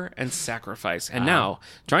war and sacrifice. And now,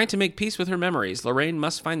 trying to make peace with her memories, Lorraine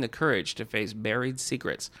must find the courage to face buried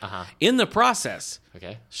secrets. In the process,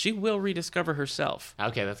 Okay. she will rediscover herself,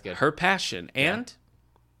 Okay. That's good. her passion, and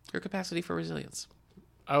her capacity for resilience.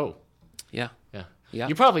 Oh. Yeah. Yeah. Yeah.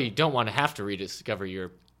 You probably don't want to have to rediscover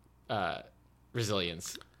your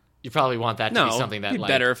resilience. You probably want that to No, be something that it'd be like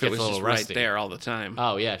better if it gets was a little just rusty. right there all the time.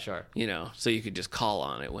 Oh yeah, sure. So you could just call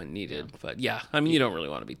on it when needed. But yeah, I mean, you don't really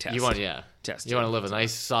want to be tested. You want Tested. You want to live a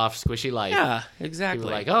nice, soft, squishy life. Yeah, exactly.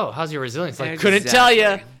 People are like, oh, how's your resilience? Like, couldn't tell you.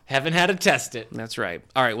 Exactly. Haven't had to test it. That's right.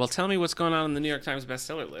 All right, well, tell me what's going on in the New York Times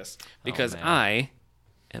bestseller list because man. I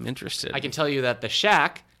am interested. I can tell you that The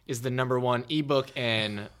Shack is the #1 ebook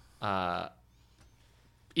and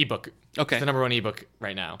ebook. Okay. It's the #1 ebook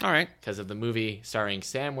right now. All right. Because of the movie starring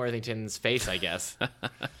Sam Worthington's face, I guess.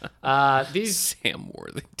 These Sam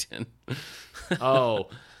Worthington.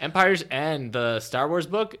 Empires and the Star Wars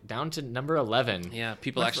book down to #11. Yeah,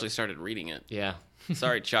 people actually started reading it. Yeah.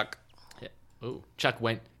 Sorry, Chuck. Ooh, Chuck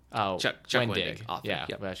Wendig. author. Yeah,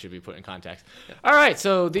 Yep. that should be put in context. All right,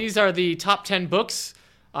 so these are the top 10 books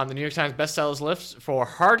on the New York Times bestsellers list for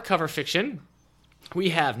hardcover fiction. We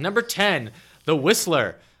have number 10, The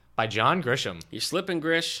Whistler by John Grisham. You're slipping,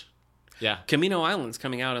 Grish. Yeah. Camino Island's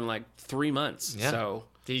coming out in like 3 months, Yeah. so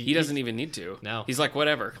He- he doesn't even need to. No. He's like,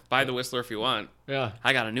 whatever. Buy The Whistler if you want. Yeah.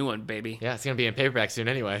 I got a new one, baby. Yeah, it's going to be in paperback soon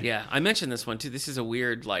anyway. Yeah, I mentioned this one too. This is a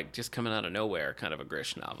weird, like, just coming out of nowhere kind of a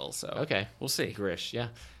Grish novel. So Okay. we'll see. Grish, yeah.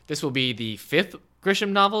 This will be the 5th Grisham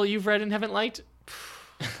novel you've read and haven't liked?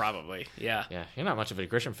 Probably, yeah. Yeah, you're not much of a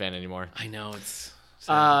Grisham fan anymore. I know it's.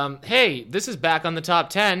 Hey, this is back on the top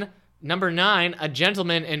 10. Number 9, A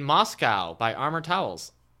Gentleman in Moscow by Armour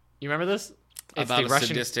Towels. You remember this? It's about the a Russian.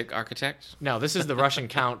 sadistic architect. No, this is the Russian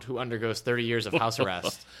count who undergoes 30 years of house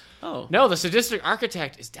arrest. Oh, No, the sadistic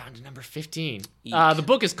architect is down to number 15. The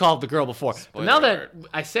book is called The Girl Before. But now that alert.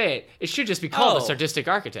 I say it, it should just be called The Oh. sadistic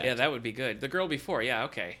architect. yeah, that would be good. The girl before, yeah,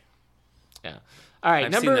 okay. Yeah. All right,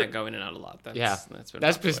 I've number. seen that going in and out a lot. That's been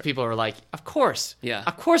That's because popular. people are like, of course. Yeah.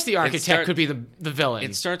 Of course the architect could be the villain.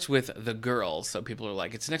 It starts with the girl, so people are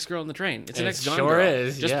like, it's the next girl on the train. It's the It next Gone sure Girl.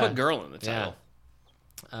 is, Just yeah. put girl in the title.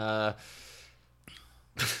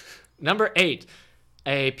 Number 8,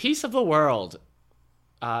 A Piece of the World.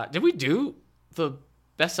 Did we do the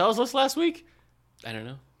bestsellers list last week? I don't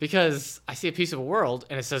know. Because I see A Piece of a World,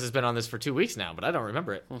 and it says it's been on this for 2 weeks now, but I don't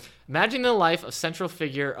remember it. Imagine the life of central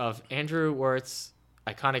figure of Andrew Wirth's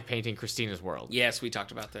iconic painting, Christina's World. Yes, we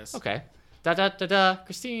talked about this. Okay. Da da da da,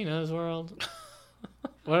 Christina's World.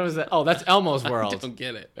 What was that? Oh, that's Elmo's I World. don't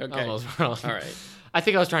get it. Okay. Elmo's World. All right. I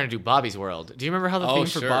think I was trying to do Bobby's World. Do you remember how the theme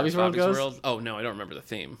for Bobby's World goes? Oh, no, I don't remember the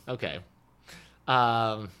theme. Okay.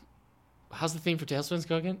 How's the theme for Tailspins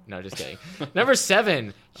go again? No, just kidding. Number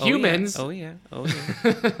 7, Humans. Oh, yeah.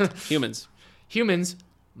 Humans. Humans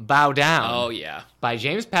Bow Down. Oh, yeah. By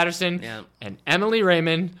James Patterson Yeah. and Emily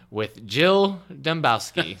Raymond with Jill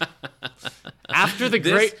Dembowski. After the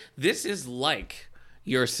great... This is like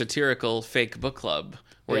your satirical fake book club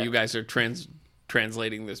where Yeah. you guys are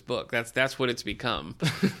translating this book. That's what it's become.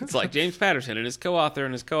 It's like James Patterson and his co-author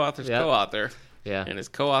and his co-author's Yep. co-author. Yeah. And his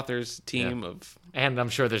co-author's team of... And I'm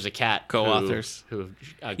sure there's a cat Co-authors. who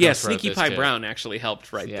Yeah, ghost wrote Sneaky this Pie too. Brown actually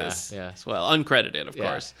helped write Yeah, this yeah. as well. Uncredited, of Yeah.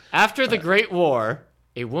 course. After the Great War,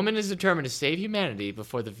 a woman is determined to save humanity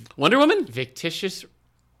before the Wonder Woman? fictitious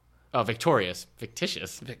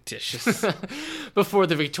Fictitious. before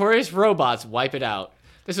the victorious robots wipe it out.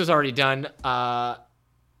 This was already done, and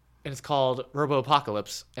it's called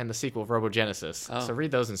Robo-Apocalypse and the sequel Robogenesis. Oh. So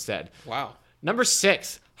read those instead. Wow. Number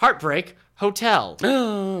 6, Heartbreak Hotel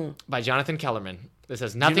You're by Jonathan Kellerman. This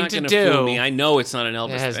has not nothing to going to do. fool me. I know it's not an It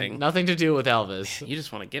Elvis has thing. nothing to do with Elvis. You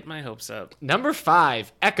just want to get my hopes up. Number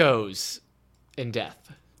 5, Echoes in Death.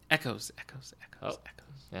 Echoes.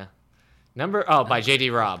 Yeah. By J.D.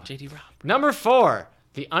 Robb. J.D. Robb. Number 4,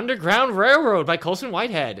 The Underground Railroad by Colson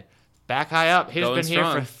Whitehead. Back high up. He's Going been here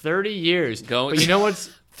strong. for 30 years. Going- But you know what's...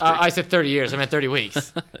 I said 30 years. I meant 30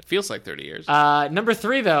 weeks. It feels like 30 years. Number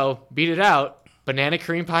 3, though, beat it out. Banana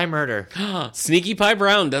Cream Pie Murder Sneaky Pie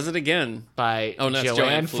Brown does it again. by Oh, no, it's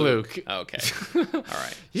Joanne Fluke. Oh, okay. All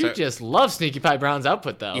right. You So- just love Sneaky Pie Brown's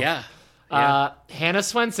output, though. Yeah. Hannah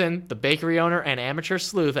Swenson, the bakery owner and amateur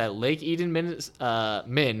sleuth at Lake Eden, Minnesota,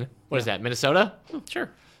 Sure.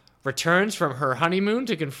 returns from her honeymoon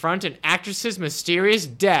to confront an actress's mysterious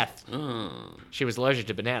death. She was allergic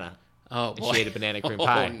to banana. Oh, And boy. she ate a banana cream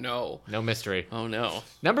pie. Oh, no. No mystery. Oh, no.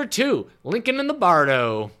 Number 2, Lincoln in the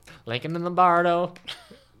Bardo. Lincoln in the Bardo.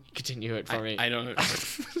 Continue it for me. I don't know.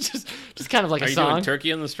 just kind of like Are a you song. doing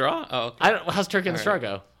Turkey in the Straw? Oh, okay. How's Turkey in the Straw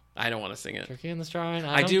go? I don't want to sing it. Turkey in the Straw. And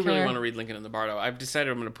I don't do really care. want to read Lincoln in the Bardo. I've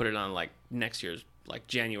decided I'm going to put it on like next year's like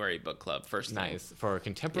January book club first thing. Nice for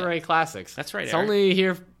contemporary classics. That's right, It's Eric. only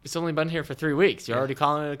here. It's only been here for 3 weeks. You're already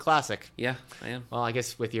calling it a classic. Yeah, I am. Well, I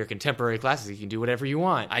guess with your contemporary classics, you can do whatever you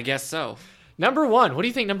want. I guess so. Number 1. What do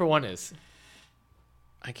you think number 1 is?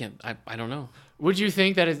 I can't. I don't know. Would you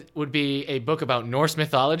think that it would be a book about Norse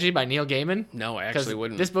mythology by Neil Gaiman? No, I 'Cause actually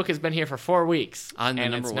wouldn't. This book has been here for 4 weeks. On the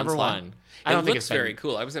and number it's one number slot. 1. I don't it think looks it's been- very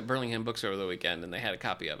cool. I was at Burlingame Books over the weekend, and they had a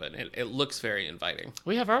copy of it. It looks very inviting.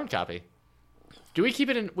 We have our own copy. Do we keep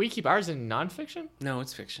it in? We keep ours in nonfiction? No,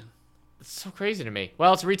 it's fiction. It's so crazy to me.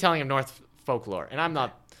 Well, it's a retelling of Norse folklore, and I'm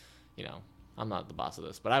not, I'm not the boss of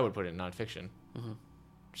this, but I would put it in nonfiction.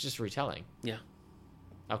 It's just retelling. Yeah.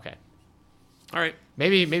 Okay. All right.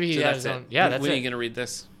 Maybe he So has that's his it. own. Yeah, that's when it. are you going to read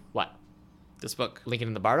this? What? This book? Lincoln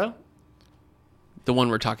in the Bardo? The one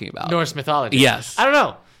we're talking about. Norse mythology. Yes. I don't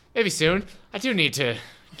know. Maybe soon. I do need to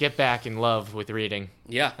get back in love with reading.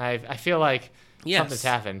 Yeah. I feel like Yes. something's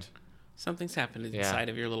happened. Something's happened Yeah. inside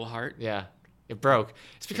of your little heart. Yeah. It broke.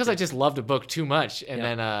 It's because I just loved a book too much, and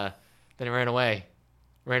Yeah. then it ran away.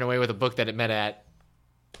 Ran away with a book that it met at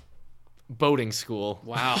boating school.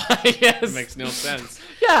 Wow. Yes. That makes no sense.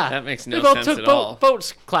 Yeah. That makes no they both sense took at all.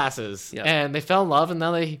 boat classes, Yeah. and they fell in love, and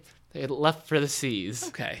now they left for the seas.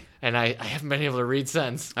 Okay. And I haven't been able to read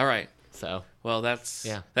since. All right. So, Well, that's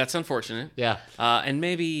unfortunate. yeah. And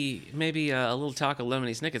maybe a little talk of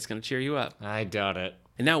Lemony Snicket's going to cheer you up. I doubt it.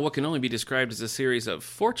 And now, what can only be described as a series of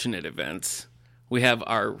fortunate events, we have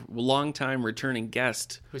our longtime returning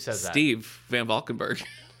guest, Who says that? Steve Van Valkenburg,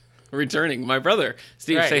 returning. My brother,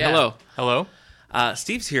 Steve. Right, say yeah. hello. Hello?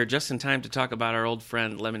 Steve's here just in time to talk about our old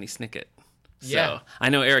friend Lemony Snicket. So, Yeah. I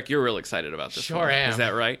know, Eric, you're real excited about this. Sure one. am. Is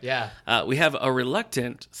that right? Yeah. We have a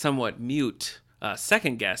reluctant, somewhat mute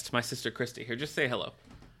second guest, my sister Christy. Here, just say hello.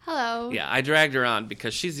 Hello. Yeah, I dragged her on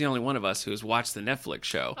because she's the only one of us who's watched the Netflix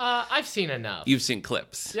show. I've seen enough. You've seen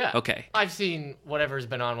clips. Yeah. Okay. I've seen whatever's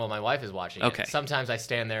been on while my wife is watching Okay. it. Sometimes I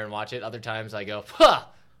stand there and watch it. Other times I go, huh,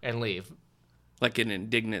 and leave. Like an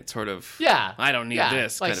indignant sort of, Yeah. I don't need yeah,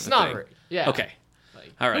 this like kind of a snobbery. thing. Yeah. Okay.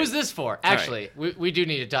 Like, All right. Who's this for? Actually, we do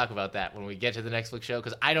need to talk about that when we get to the next week's show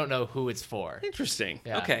because I don't know who it's for. Interesting.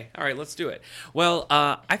 Yeah. Okay. All right, let's do it. Well,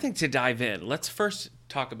 I think to dive in, let's first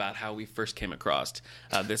talk about how we first came across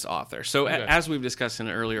this author. So, Okay. as we've discussed in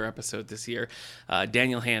an earlier episode this year,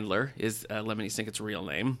 Daniel Handler is Lemony Snicket's real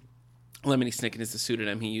name. Lemony Snicket is the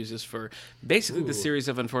pseudonym he uses for basically the series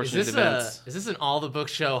of Is unfortunate this events. is this an all the book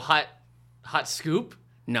show hot scoop?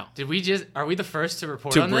 No. Are we the first to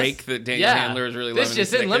report To on break this? that Daniel Handler is really this Lemony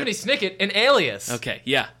just in Snicket? Lemony Snicket, an alias. Okay,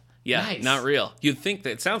 yeah. Yeah, Nice. not real. You'd think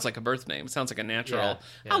that it sounds like a birth name. It sounds like a natural, Yeah,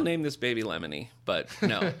 yeah. I'll name this baby Lemony, but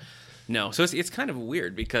no. No. So it's kind of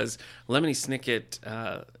weird because Lemony Snicket,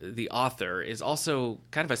 the author, is also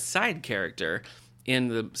kind of a side character in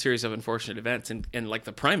the series of unfortunate events and like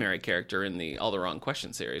the primary character in the All the Wrong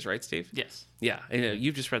Questions series, right, Steve? Yes. Yeah.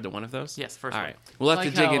 You've just read one of those? Yes, first All one. right. We'll have Like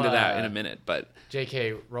to dig how, into that in a minute, but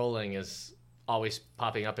J.K. Rowling is always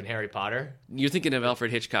popping up in Harry Potter. you're thinking of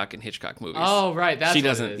Alfred Hitchcock and Hitchcock movies. Oh, right. That's she what it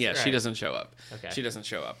doesn't. is. Yeah, Right. she doesn't show up. Okay. She doesn't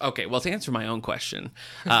show up. Okay. Well, to answer my own question,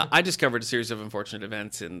 I discovered a series of unfortunate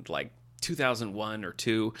events in like 2001 or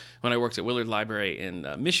 2 when I worked at Willard Library in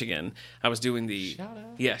Michigan. I was doing the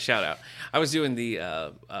shout out. I was doing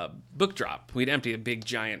the book drop. We'd empty a big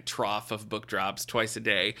giant trough of book drops twice a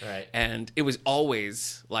day, Right. and it was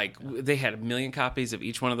always like they had 1 million copies of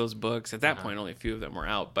each one of those books. At that Uh-huh. point, only a few of them were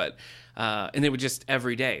out, but and they would just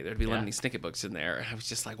every day there'd be Lemony Snicket books in there, and I was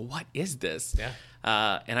just like, "What is this?"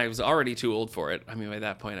 Yeah. And I was already too old for it. I mean, by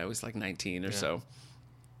that point, I was like 19 or so.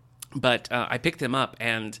 But I picked them up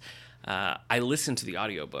and I listened to the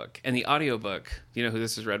audiobook. And the audiobook, you know who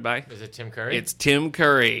this is read by? Is it Tim Curry? It's Tim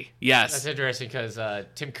Curry. Yes. That's interesting because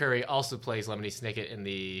Tim Curry also plays Lemony Snicket in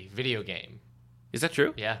the video game. Is that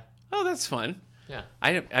true? Yeah. Oh, that's fun. Yeah.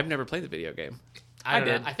 I've never played the video game. I don't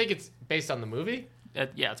did. know. I think it's based on the movie.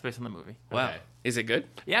 Yeah, it's based on the movie. Wow. Okay. Is it good?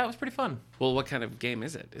 Yeah, it was pretty fun. Well, what kind of game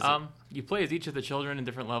is it? Is You play as each of the children in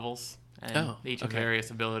different levels, and Oh, they each have okay. various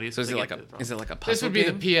abilities. so is to it get like to a the throne. is it like a puzzle This would be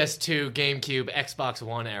game? the PS2, GameCube, Xbox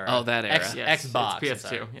One era. Oh, that era. Yes, Xbox. It's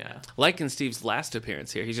sorry. PS2. Yeah. Like in Steve's last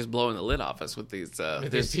appearance here, he's just blowing the lid off us with these.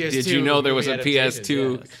 With this- these did PS2 you know there was a movie adaptations,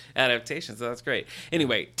 PS2 yes. adaptation? So that's great.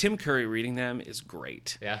 Anyway, Tim Curry reading them is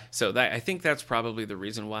great. Yeah. So I think that's probably the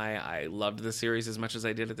reason why I loved the series as much as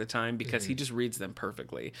I did at the time because he just reads them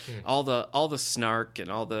perfectly. All the snark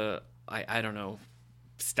and all the I don't know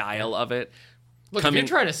style of it. Look, coming- if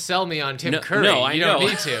you're trying to sell me on Tim No, Curry, no, I you know. don't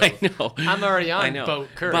need to. I know. I'm already on I know. boat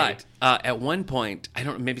Curry. But at one point, I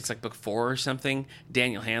don't. Maybe it's like book 4 or something.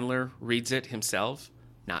 Daniel Handler reads it himself.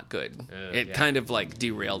 Not good. It yeah. kind of like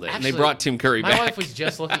derailed it. and Actually, they brought Tim Curry my back. wife was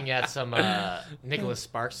just looking at some Nicholas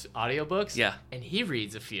Sparks audiobooks. Yeah. And he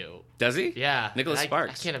reads a few. Does he? Yeah. Nicholas I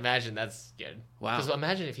Sparks. can't imagine that's good. Wow. Because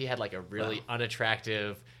imagine if he had like a really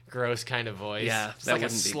unattractive, gross kind of voice. Yeah, Just that like a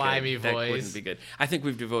wouldn't be slimy good. That voice. wouldn't be good. I think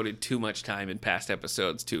we've devoted too much time in past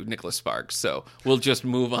episodes to Nicholas Sparks, so we'll just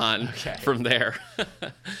move on from there.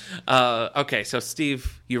 Okay, so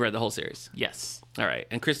Steve, you read the whole series. Yes. All right,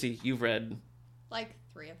 and Christy, you've read Like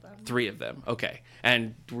 3 of them. 3 of them. Okay,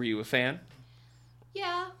 and were you a fan?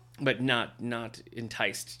 Yeah. But not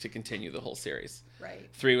enticed to continue the whole series. Right.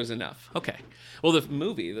 3 was enough. Okay. Well, the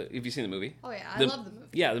movie. Have you seen the movie? Oh yeah, I love the movie.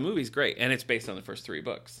 Yeah, the movie's great, and it's based on the first 3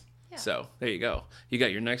 books. Yeah. So there you go. You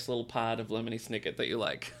got your nice little pod of Lemony Snicket that you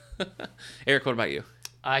like. Eric, what about you?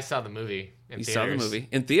 I saw the movie in You theaters. saw the movie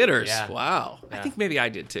in theaters. Yeah. Wow. I Yeah. think maybe I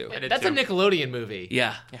did too. did That's a too. Nickelodeon movie.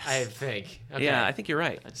 Yeah. I think. Okay. Yeah, I think you're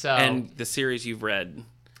right. So- and the series you've read,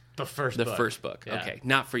 the first the book. first book. Yeah. Okay,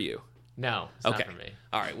 not for you. No, it's Okay. not for me.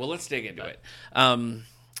 All right. Well, let's dig into it.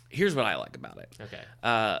 Here's what I like about it. Okay.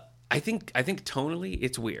 I think tonally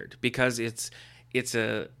it's weird because it's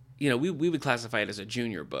a we would classify it as a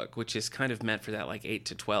junior book, which is kind of meant for that like 8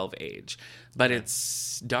 to 12 age, but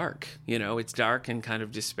it's dark. It's dark and kind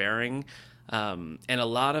of despairing, and a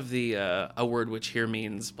lot of the a word which here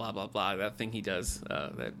means blah blah blah. That thing he does,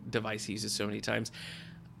 that device he uses so many times.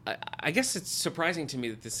 I guess it's surprising to me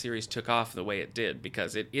that this series took off the way it did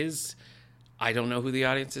because it is. I don't know who the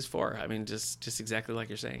audience is for. I mean, just exactly like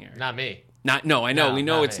you're saying, Eric. Not me. No, I know. No, we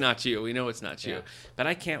know not it's me. not you. We know it's not you. Yeah. But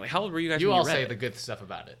I can't. How old were you guys You when all you read say it? the good stuff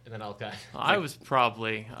about it, and then I'll go. I was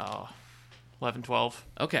probably 11, 12.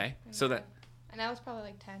 Okay, so And I was probably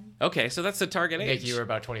like 10. so that's the target age. Nick, you were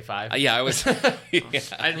about 25. Yeah, I was. Yeah.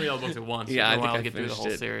 I didn't read all the books at once. Yeah, it I took a while think to I get through the finished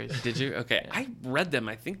whole it. series. Did you? Okay, I read them.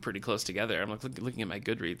 I think pretty close together. I'm looking at my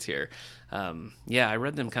Goodreads here. I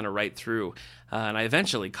read them kind of right through, and I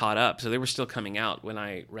eventually caught up. So they were still coming out when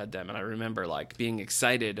I read them, and I remember like being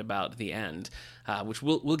excited about the end, which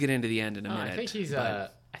we'll get into the end in a minute. I think he's.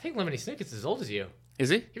 but- I think Lemony Snicket's as old as you. Is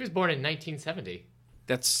he? He was born in 1970.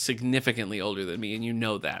 That's significantly older than me, and you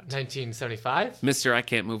know that. 1975? Mister, I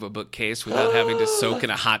can't move a bookcase without having to soak in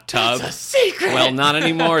a hot tub. That's a secret! Well, not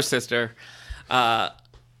anymore, sister.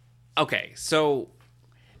 Okay, so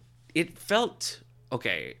it felt...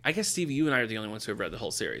 Okay, I guess, Stevie, you and I are the only ones who have read the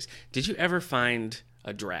whole series. Did you ever find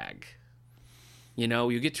a drag? You know,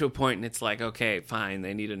 you get to a point and it's like, okay, fine,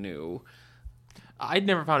 they need a new... I'd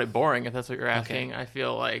never found it boring, if that's what you're asking. I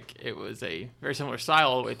feel like it was a very similar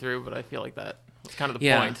style all the way through, but I feel like that was kind of the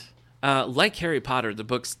point. Like Harry Potter, the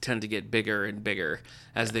books tend to get bigger and bigger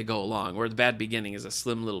as they go along, where The Bad Beginning is a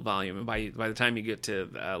slim little volume, and by the time you get to,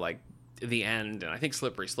 the end, and I think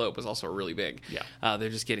Slippery Slope was also really big. Yeah. They're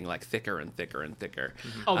just getting, like, thicker and thicker and thicker.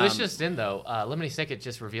 Oh, this just in, though. Lemony Snicket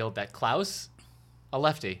just revealed that Klaus, a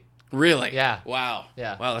lefty. Really? Yeah. Wow.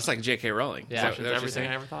 Yeah. Wow, that's like J.K. Rowling. Yeah. Is that what Questions you're everything saying?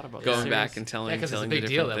 I ever thought about. Going this back series. and telling, Yeah, because it's a telling big the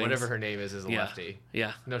deal different that whatever things. her name is a Yeah. lefty.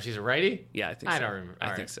 Yeah. No, she's a righty? Yeah, I think I so. don't remember. I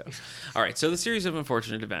All think right. so. All right, so the series of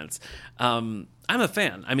unfortunate events. I'm a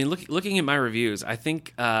fan. I mean, looking at my reviews, I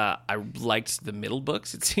think I liked the middle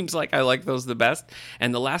books. It seems like I like those the best.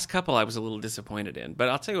 And the last couple I was a little disappointed in. But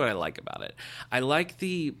I'll tell you what I like about it. I like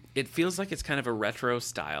it feels like it's kind of a retro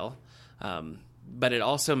style. But it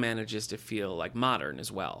also manages to feel like modern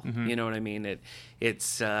as well. Mm-hmm. You know what I mean?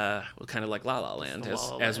 It's kind of like La La Land, The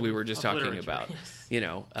La La as we Land were just of talking literature. about. You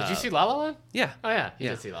know, Did you see La La Land? Yeah. Oh, yeah. You Yeah.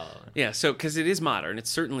 did see La La Land. Yeah, so because it is modern, it's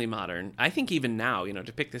certainly modern. I think even now, you know,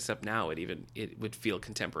 to pick this up now, it would feel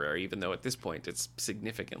contemporary, even though at this point it's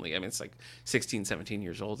significantly. I mean, it's like 16, 17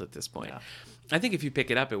 years old at this point. Yeah. I think if you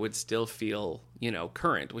pick it up, it would still feel, you know,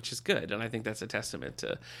 current, which is good, and I think that's a testament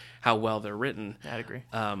to how well they're written. Yeah, I'd agree.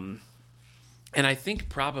 And I think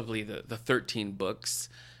probably the 13 books.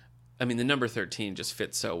 I mean, the number 13 just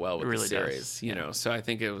fits so well with really the series, does. you know. So I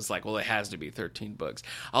think it was like, well, it has to be 13 books.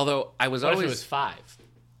 Although I was What if always it was 5?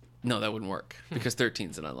 no, that wouldn't work because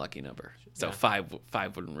 13 is an unlucky number. So Yeah.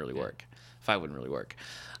 five wouldn't really work. 5 wouldn't really work.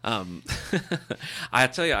 I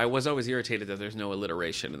tell you, I was always irritated that there's no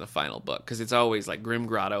alliteration in the final book because it's always like Grim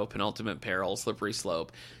Grotto, Penultimate Peril, Slippery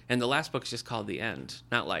Slope, and the last book's just called The End,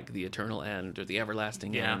 not like The Eternal End or The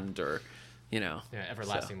Everlasting Yeah. End or, you know. Yeah,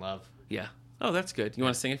 Everlasting Love. Yeah. Oh, that's good. You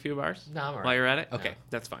want to sing a few bars? No, I'm all right. While you're at it? Okay, No.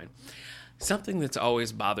 that's fine. Something that's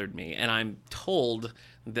always bothered me, and I'm told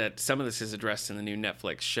that some of this is addressed in the new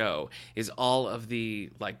Netflix show, is all of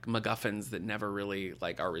the like MacGuffins that never really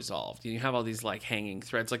like are resolved. You have all these like hanging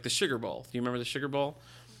threads, like the Sugar Bowl. Do you remember the Sugar Bowl?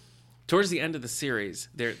 Towards the end of the series,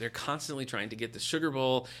 they're constantly trying to get the Sugar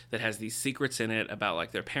Bowl that has these secrets in it about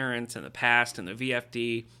like their parents and the past and the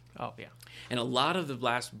VFD. Oh, yeah. And a lot of the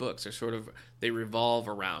last books are sort of, they revolve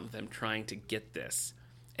around them trying to get this.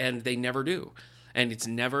 And they never do. And it's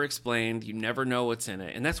never explained. You never know what's in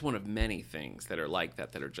it. And that's one of many things that are like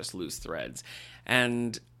that are just loose threads.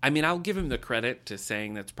 And I mean, I'll give him the credit to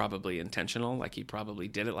saying that's probably intentional. Like he probably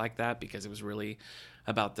did it like that because it was really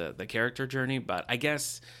about the character journey. But I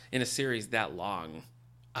guess in a series that long,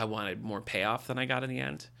 I wanted more payoff than I got in the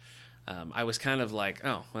end. I was kind of like,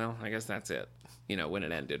 oh, well, I guess that's it, you know, when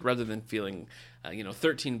it ended. Rather than feeling,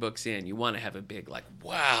 13 books in, you want to have a big, like,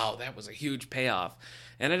 wow, that was a huge payoff.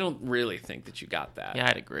 And I don't really think that you got that. Yeah,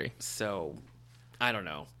 I'd agree. So, I don't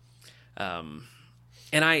know.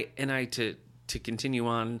 And I to continue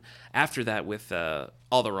on after that with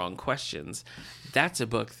All the Wrong Questions, that's a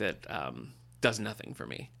book that does nothing for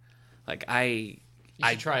me. Like, You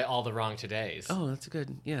should try All the Wrong Todays. Oh, that's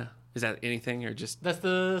good. Yeah. Is that anything or just... That's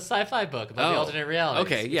the sci-fi book about the alternate realities.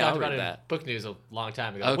 Okay, We yeah, talked I'll about read it in that. Book News a long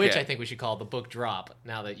time ago, Okay. which I think we should call the book drop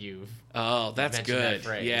now that you've... Oh, that's mentioned that good.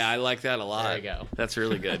 phrase. Yeah, I like that a lot. There you go. That's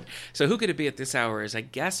really good. So Who Could It Be at This Hour is, I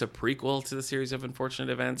guess, a prequel to the series of unfortunate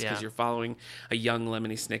events because Yeah. you're following a young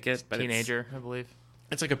Lemony Snicket. But Teenager, I believe.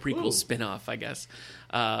 It's like a prequel Ooh. spin-off, I guess.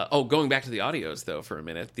 Going back to the audios, though, for a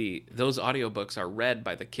minute. Those audiobooks are read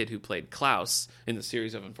by the kid who played Klaus in the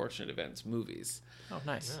series of unfortunate events movies. Oh,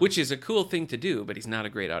 nice. Which is a cool thing to do, but he's not a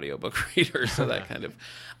great audiobook reader, so that kind of...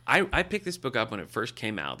 I picked this book up when it first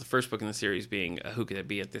came out, the first book in the series being Who Could It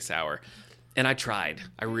Be at This Hour, and I tried.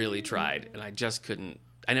 I really tried, and I just couldn't...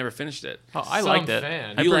 I never finished it. Oh, I Some liked it.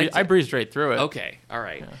 fan. I, You breezed, liked I it? breezed right through it. Okay, all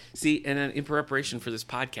right. See, and then in preparation for this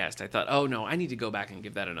podcast, I thought, oh, no, I need to go back and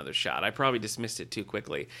give that another shot. I probably dismissed it too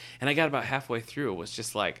quickly. And I got about halfway through. It was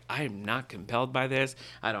just like, I am not compelled by this.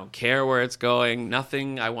 I don't care where it's going.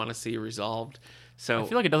 Nothing I want to see resolved. So I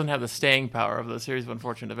feel like it doesn't have the staying power of the series of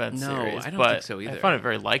unfortunate events No, series. I don't but think so either. I found it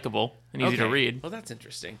very likable and easy to Okay. read. Well, that's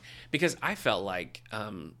interesting because I felt like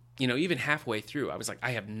even halfway through, I was like,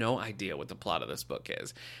 I have no idea what the plot of this book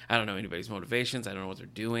is. I don't know anybody's motivations. I don't know what they're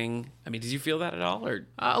doing. I mean, did you feel that at all? Or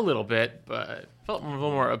A little bit, but felt a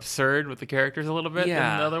little more absurd with the characters a little bit Yeah.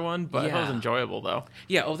 than the other one. But it was Yeah. enjoyable though.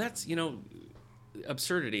 yeah, that's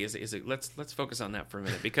absurdity is let's focus on that for a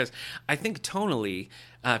minute, because I think tonally,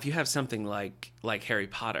 if you have something like Harry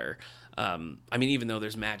Potter, I mean, even though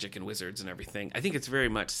there's magic and wizards and everything, I think it's very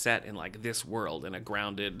much set in like this world, in a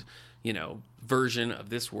grounded, version of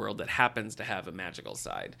this world that happens to have a magical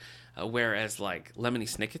side. Whereas like Lemony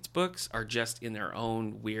Snicket's books are just in their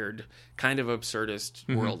own weird kind of absurdist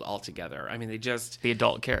world altogether. I mean, they just The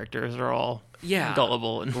adult characters are all yeah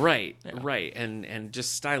gullible and right, and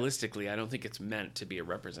just stylistically, I don't think it's meant to be a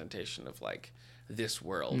representation of like this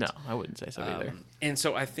world. no, I wouldn't say so either. And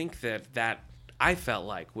so I think that I felt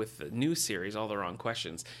like with the new series, All the Wrong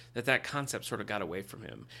Questions, that concept sort of got away from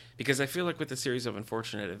him. Because I feel like with the series of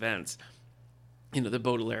unfortunate events, the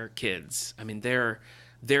Baudelaire kids, I mean, their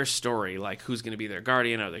story, like who's going to be their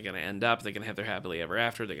guardian, are they going to end up, they're going to have their happily ever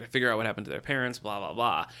after, they're going to figure out what happened to their parents, blah, blah,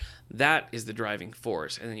 blah. That is the driving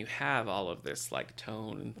force. And then you have all of this like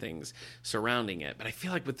tone and things surrounding it. But I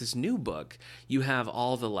feel like with this new book, you have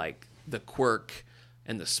all the like the quirk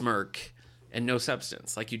and the smirk and no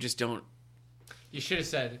substance. Like you just don't. You should have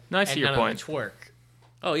said. No, I see and your none of the point. Twerk.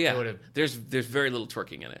 Oh yeah, It would've- there's very little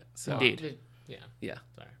twerking in it. So Indeed. Yeah. yeah.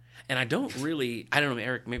 Sorry. And I don't know,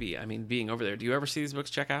 Eric, maybe, I mean, being over there, do you ever see these books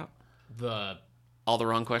check out? All the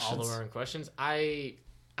Wrong Questions? All the wrong questions. I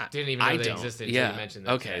didn't even know they don't. existed until you mentioned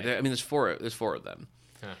them. Okay. today. I mean, there's four of them.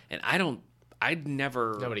 Huh. And I'd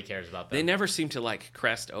never. Nobody cares about them. They never seem to like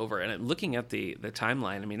crest over. And looking at the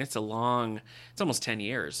timeline, I mean, it's almost 10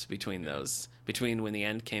 years between those, between when The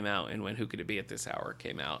End came out and when Who Could It Be at This Hour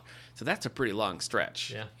came out. So that's a pretty long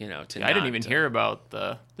stretch. Yeah. To I didn't not, even hear about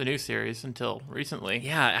the new series until recently.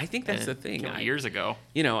 Yeah, I think that's And, the thing. years ago.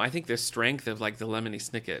 I think the strength of like the Lemony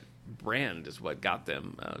Snicket brand is what got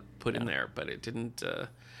them put in there, but it didn't.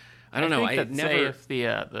 I don't know. think I that never. say if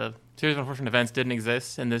the series of unfortunate events didn't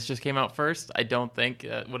exist and this just came out first, I don't think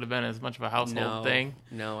it would have been as much of a household thing.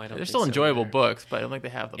 No, I don't. They're think still so enjoyable either. books, but I don't think they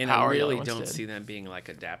have the And power. I the other really ones don't did. see them being like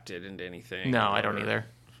adapted into anything. No, I don't either.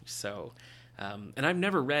 So, and I've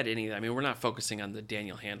never read any. I mean, we're not focusing on the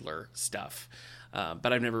Daniel Handler stuff,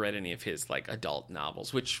 but I've never read any of his like adult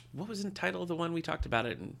novels. Which what was entitled the one we talked about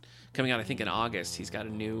it and coming out? I think in August. He's got a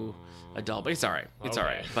new adult, but it's all right. It's all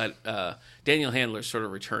right. But Daniel Handler's sort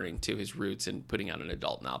of returning to his roots and putting out an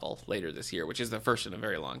adult novel later this year, which is the first in a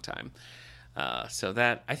very long time. So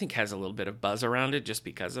that I think has a little bit of buzz around it just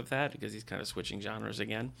because of that, because he's kind of switching genres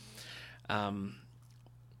again.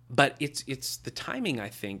 But it's the timing, I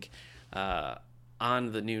think,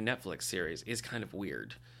 on the new Netflix series is kind of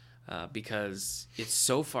weird because it's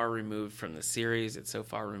so far removed from the series. It's so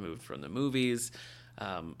far removed from the movies.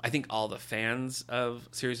 I think all the fans of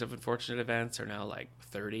Series of Unfortunate Events are now like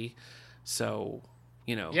 30. So,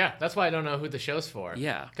 Yeah, that's why I don't know who the show's for.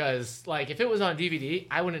 Yeah. Because, like, if it was on DVD,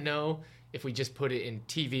 I wouldn't know if we just put it in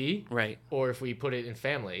TV. Right. Or if we put it in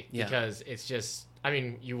family. Yeah. Because it's just, I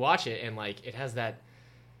mean, you watch it and, like, it has that,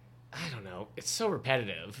 I don't know, it's so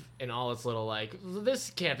repetitive in all its little, like,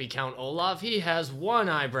 this can't be Count Olaf. He has one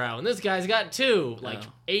eyebrow and this guy's got two. Like,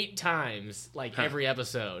 8 times, like, every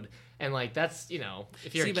episode. And, like, that's,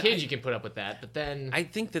 if you're See, a but kid, you can put up with that. But then... I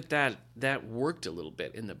think that worked a little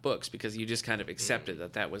bit in the books because you just kind of accepted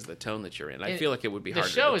that was the tone that you're in. I And feel like it would be the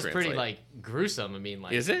hard show to is pretty, translate. like, gruesome. I mean,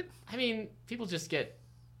 like... Is it? I mean, people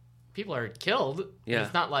are killed. And Yeah,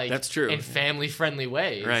 it's not like that's true. in family-friendly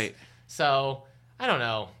ways. Right. So, I don't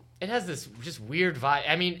know. It has this just weird vibe.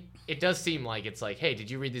 I mean, it does seem like it's like, hey, did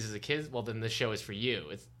you read these as a kid? Well, then this show is for you.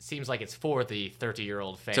 It seems like it's for the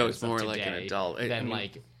 30-year-old fans. So it's of more like an today adult. I than mean-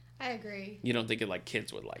 like I agree. You don't think it like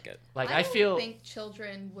kids would like it, like I I don't feel think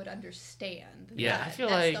children would understand. Yeah. that I feel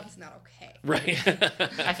that like- stuff's not okay.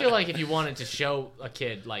 right? I feel like if you wanted to show a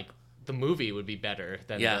kid like the movie would be better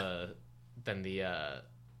than Yeah. than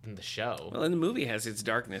the show. Well, and the movie has its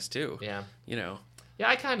darkness too. Yeah. Yeah,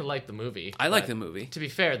 I kind of like the movie. I like but the movie. To be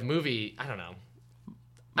fair, the movie, I don't know.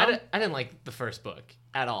 I didn't like the first book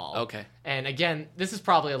at all. Okay. And again, this is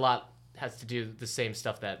probably a lot has to do the same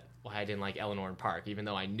stuff that why I didn't like Eleanor and Park, even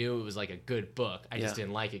though I knew it was like a good book. I just Yeah.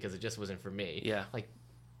 didn't like it because it just wasn't for me. Yeah. Like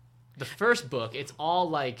the first book, it's all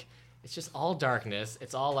like it's just all darkness.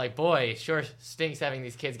 It's all like, boy, sure stinks having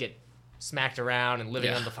these kids get smacked around and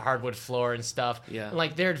living Yeah. on the hardwood floor and stuff. Yeah. And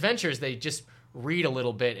like their adventures, they just read a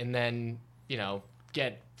little bit and then,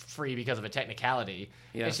 get free because of a technicality.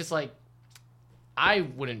 Yeah. It's just like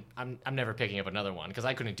I'm never picking up another one because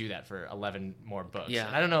I couldn't do that for 11 more books. Yeah.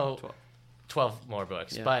 And I don't know 12 more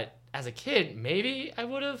books. Yeah. But as a kid, maybe I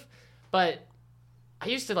would have. But I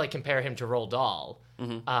used to like compare him to Roald Dahl.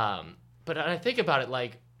 But when I think about it,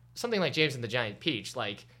 like something like James and the Giant Peach,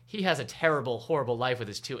 like he has a terrible, horrible life with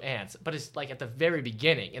his 2 aunts, but it's like at the very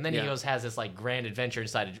beginning, and then he has this like grand adventure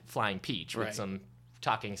inside a flying peach with some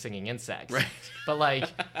talking, singing insects. Right. But like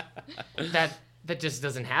that just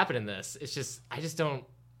doesn't happen in this. It's just I just don't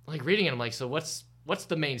like reading it. I'm like, so what's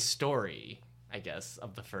the main story? I guess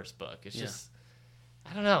of the first book. It's just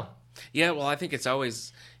I don't know. Yeah, well, I think it's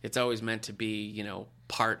always meant to be, you know,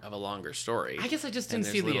 part of a longer story. I guess I just And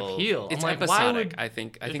didn't see there's the appeal. It's I'm like, episodic. why would I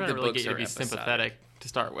think They're the trying to really books get you are to be episodic. sympathetic to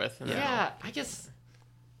start with. And then- Yeah,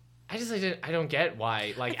 I don't get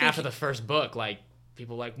why. Like after the first book, like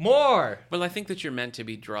people like more. Well, I think that you're meant to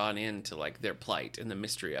be drawn into like their plight and the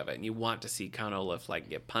mystery of it, and you want to see Count Olaf like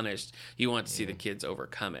get punished. You want to see the kids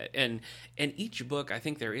overcome it, and each book, I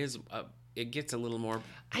think there is it gets a little more.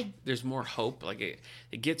 There's more hope. Like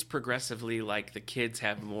it gets progressively like the kids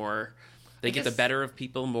have more. They get the guess- better of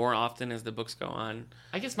people more often as the books go on.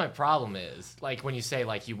 I guess my problem is like when you say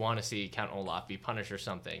like you want to see Count Olaf be punished or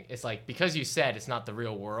something. It's like because you said it's not the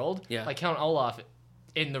real world. Yeah. Like Count Olaf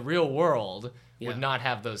in the real world Yeah. would not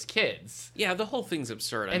have those kids. Yeah, the whole thing's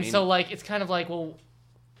absurd. I And mean, so like it's kind of like well,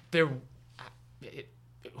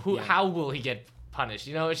 how will he get punished?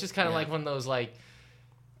 You know, it's just kind of Yeah. like one of those like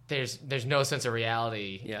there's no sense of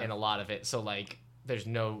reality Yeah. in a lot of it. So like there's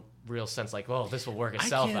no real sense like well this will work I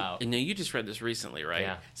itself can't- out. And now you just read this recently, right?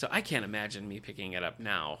 Yeah. So I can't imagine me picking it up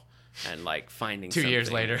now and like finding 2 years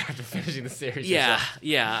something. later after finishing the series. Yeah,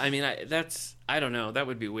 yeah. I mean, I don't know. That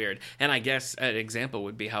would be weird. And I guess an example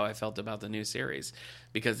would be how I felt about the new series,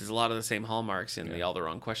 because there's a lot of the same hallmarks in the All the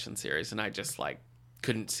Wrong Questions series, and I just like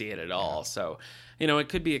couldn't see it at all. So, you know, it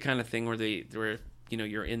could be a kind of thing where you know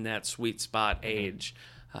you're in that sweet spot age,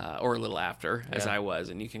 or a little after, as Yeah. I was,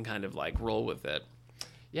 and you can kind of like roll with it.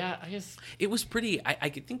 Yeah, I guess It was pretty. I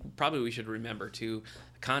think probably we should remember too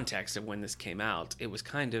the context of when this came out. It was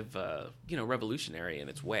kind of you know revolutionary in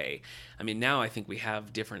its way. I mean, now I think we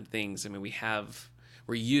have different things. I mean,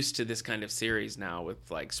 we're used to this kind of series now with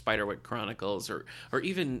like Spiderwick Chronicles or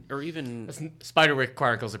even. Spiderwick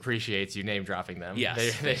Chronicles appreciates you name dropping them.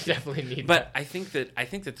 Yes. They definitely need But that. I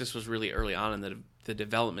think that this was really early on in the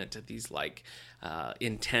development of these like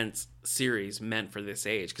intense series meant for this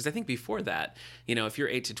age. Because I think before that, you know, if you're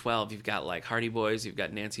 8 to 12, you've got like Hardy Boys, you've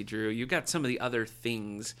got Nancy Drew, you've got some of the other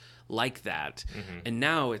things like that. And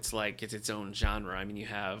now it's like it's its own genre. I mean, you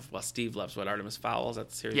have Steve loves Artemis Fowl. Is that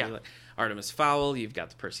the series? Yeah. You like? Artemis Fowl. You've got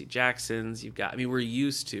the Percy Jacksons. You've got. I mean, we're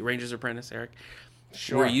used to Ranger's Apprentice, Eric.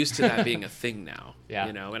 Sure. We're used to that being a thing now. Yeah.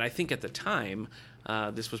 You know, and I think at the time,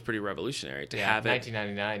 this was pretty revolutionary to Yeah, have it.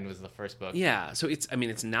 1999 was the first book. Yeah, so it's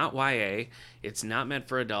not YA, it's not meant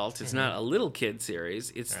for adults, it's not a little kid series.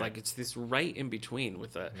 It's Right. like it's this right in between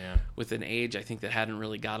with Yeah. with an age I think that hadn't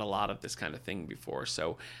really got a lot of this kind of thing before.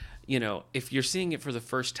 So, you know, if you're seeing it for the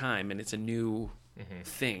first time and it's a new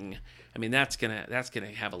thing, I mean that's gonna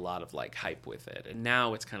have a lot of like hype with it. And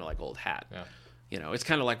now it's kind of like old hat. Yeah. You know, it's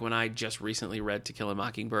kind of like when I just recently read To Kill a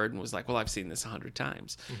Mockingbird and was like, well, I've seen this 100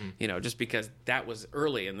 times. You know, just because that was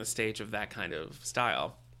early in the stage of that kind of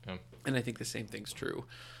style. Yeah. And I think the same thing's true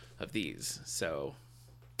of these. So,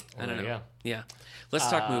 I Well, don't know. there you Yeah. Let's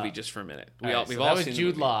talk movie just for a minute. All right, We've so all that was seen the Jude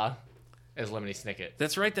movie. Law as Lemony Snicket.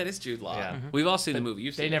 That's right. That is Jude Law. Yeah. We've all seen the movie.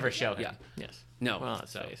 You've They seen never it. show him. Yeah. Yes. No. Well,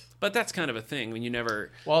 that's so, nice. but that's kind of a thing when you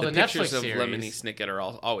never. Well, the pictures Netflix of series- Lemony Snicket are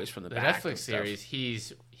always from the The back. and Netflix stuff. series,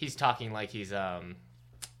 he's talking like he's the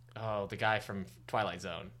guy from Twilight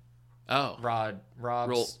Zone. Oh.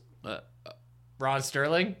 Roll. Ron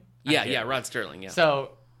Sterling? Yeah, I yeah, forget. Rod Sterling. Yeah.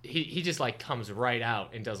 So he just like comes right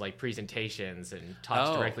out and does like presentations and talks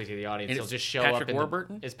Oh. directly to the audience. And He'll it's just show Patrick up in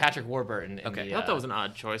Warburton? It's Patrick Warburton. In Okay. the, I thought that was an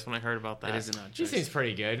odd choice when I heard about that. It is an odd He choice. seems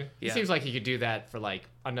pretty good. He Yeah. seems like he could do that for like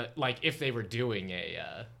if they were doing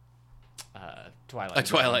a Twilight A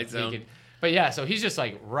Twilight he Zone. could- but yeah, so he's just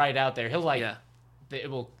like right out there. He'll like Yeah.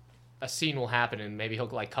 a scene will happen and maybe he'll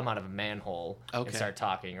like come out of a manhole Okay. and start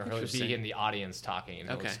talking, or he'll Interesting. be in the audience talking and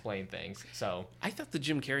he'll Okay. explain things. So I thought the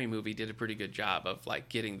Jim Carrey movie did a pretty good job of like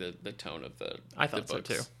getting the tone of the. I thought the so books.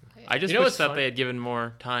 too. I just You know wish what's that fun- they had given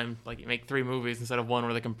more time, like make 3 movies instead of 1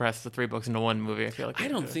 where they compress the 3 books into 1 movie. I feel like I they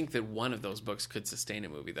don't could've- think that one of those books could sustain a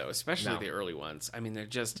movie though, especially No. the early ones. I mean,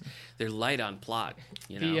 they're light on plot.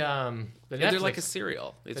 You know, the they're Netflix like a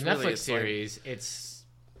serial. It's the really, Netflix it's like- series,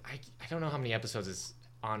 I don't know how many episodes it's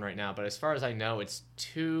on right now, but as far as I know, it's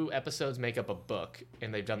 2 episodes make up a book,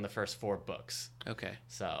 and they've done the first 4 books. okay,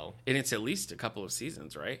 So and it's at least a couple of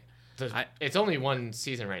seasons, right? it's only 1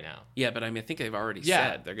 season right now. Yeah, but I mean, I think they've already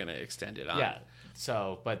Yeah. said they're going to extend it on. Yeah.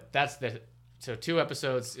 So, but that's so 2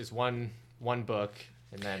 episodes is one book,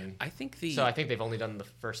 and then I think so I think they've only done the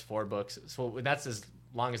first 4 books. So that's as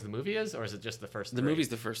long as the movie is, or is it just the first? the 3? movie's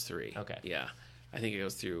the first 3. Okay. Yeah. I think it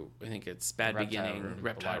goes through. I think it's Bad Beginning,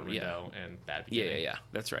 Reptile, and Bad Yeah, Beginning. yeah,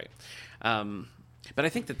 that's right. But I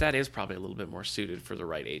think that is probably a little bit more suited for the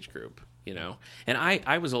right age group, you know. And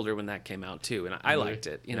I was older when that came out too, and I liked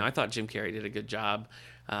it. You know, I thought Jim Carrey did a good job.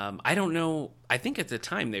 I don't know. I think at the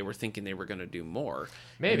time they were thinking they were going to do more.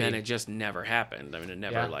 Maybe. And then it just never happened. I mean, it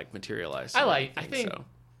never like materialized. I anything, think so.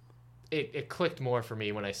 it clicked more for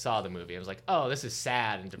me when I saw the movie. I was like, oh, this is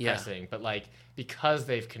sad and depressing, but like because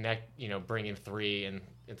they've bringing 3 and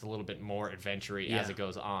it's a little bit more adventure-y as it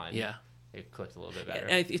goes on. Yeah. It clicked a little bit better.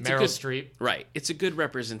 And it's Meryl a good, Streep. Right. It's a good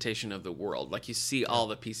representation of the world. Like you see all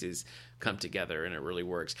the pieces come together and it really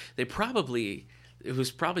works. It was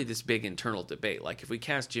probably this big internal debate. Like if we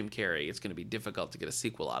cast Jim Carrey, it's going to be difficult to get a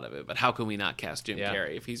sequel out of it. But how can we not cast Jim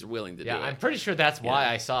Carrey if he's willing to do it? I'm pretty sure that's why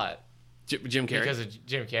I saw it. Jim Carrey? Because of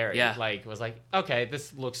Jim Carrey. Yeah. Like, was like, okay,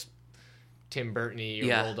 this looks Tim Burton-y or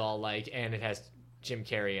Roald Dahl-like, and it has Jim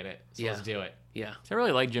Carrey in it. So let's do it. Yeah. I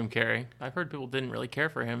really like Jim Carrey. I've heard people didn't really care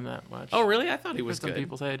for him that much. Oh, really? I thought he was Some good.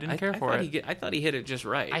 people say I didn't care for it. I thought he hit it just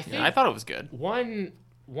right. I think Yeah, I thought it was good. one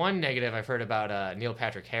negative I've heard about Neil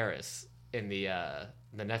Patrick Harris in the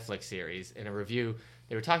Netflix series, in a review,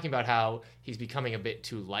 they were talking about how he's becoming a bit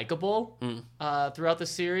too likable throughout the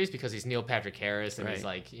series because he's Neil Patrick Harris and he's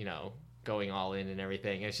like, going all in and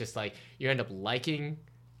everything. And it's just like you end up liking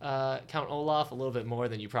Count Olaf a little bit more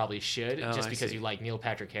than you probably should, just because you like Neil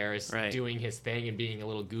Patrick Harris doing his thing and being a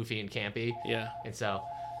little goofy and campy. Yeah. And so,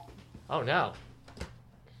 oh no.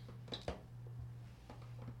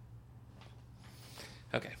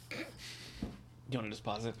 Okay. You want to just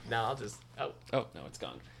pause it? No, I'll just. Oh, Oh, no, it's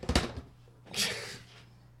gone.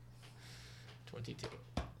 22.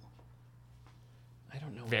 I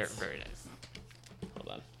don't know. Very, very nice. Hold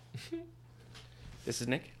on. This is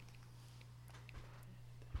Nick.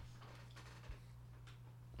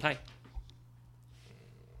 Hi.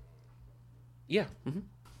 Yeah.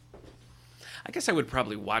 I guess I would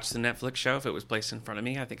probably watch the Netflix show if it was placed in front of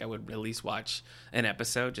me. I think I would at least watch an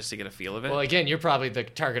episode just to get a feel of it. Well, again, you're probably the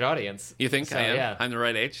target audience. You think So, I am? yeah. I'm the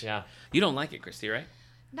right age? Yeah. You don't like it, Christy, right?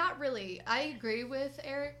 Not really. I agree with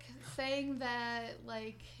Eric saying that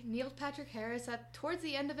like Neil Patrick Harris at towards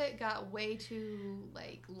the end of it got way too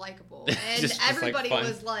likable, and Just everybody fun.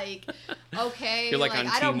 was like, okay, You're like on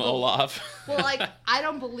I don't Team Olaf. Well, I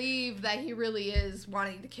don't believe that he really is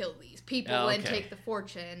wanting to kill these people and take the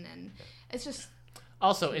fortune, and it's just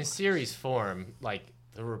Also, in series form, like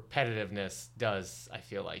the repetitiveness does, I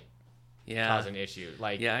feel like, cause an issue.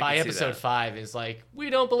 Like Yeah, I by can see episode that. 5 is like, we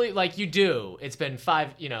don't believe, like you do. It's been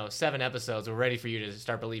 7 episodes. We're ready for you to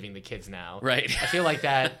start believing the kids now. Right. I feel like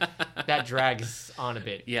that drags on a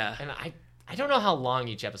bit. Yeah. And I don't know how long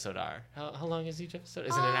each episode are. How long is each episode?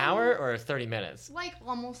 Is it an hour or 30 minutes? like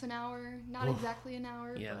almost an hour, not exactly an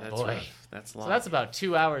hour. Yeah, but- that's Boy. rough. That's long. So that's about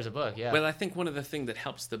 2 hours a book. Yeah. Well, I think one of the things that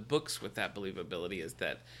helps the books with that believability is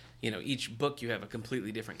that, each book you have a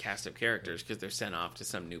completely different cast of characters because they're sent off to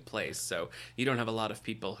some new place. So you don't have a lot of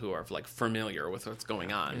people who are familiar with what's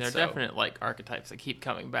going on. And they're so, definite archetypes that keep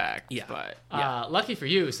coming back. Yeah. But Lucky for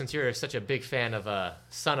you, since you're such a big fan of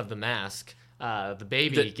Son of the Mask, the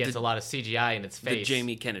baby gets a lot of CGI in its the face.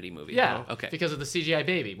 Jamie Kennedy movie. Yeah. Okay. Because of the CGI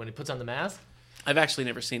baby when he puts on the mask. I've actually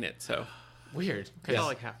never seen it, so Weird. I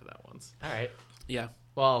saw half of that once. All right. yeah.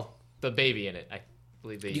 Well, the baby in it, I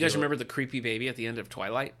believe they. You guys remember the creepy baby at the end of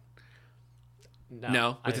Twilight?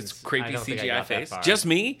 No, I with didn't its s- creepy I don't think I CGI got that face. far. Just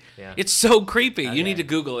me? Yeah. It's so creepy. Okay. You need to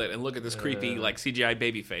Google it and look at this creepy CGI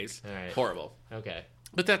baby face. All right. Horrible. Okay.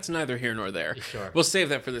 But that's neither here nor there. Sure. We'll save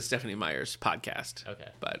that for the Stephanie Myers podcast. Okay.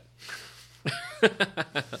 But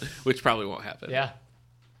which probably won't happen. Yeah.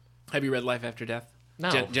 Have you read Life After Death?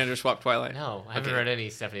 No. Gender Swap Twilight? No, I haven't Okay. read any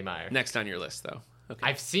Stephanie Meyer. Next on your list, though. Okay.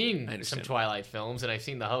 I've seen I some understand. Twilight films, and I've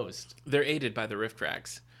seen the host. They're aided by the riff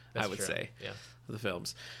tracks, That's I would true. say. Yeah. The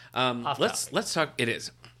films. Off Let's topic. talk. It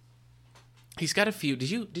is. He's got a few. Did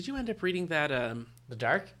you end up reading that? The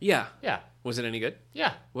Dark? Yeah. Yeah. Was it any good?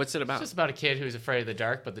 Yeah. What's it It's about? just about a kid who's afraid of the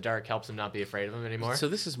dark, but the dark helps him not be afraid of him anymore. So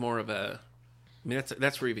this is more of a. I mean,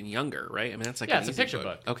 that's for even younger, right? I mean, that's like yeah, an it's a easy picture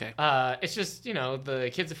book. Okay. It's just, the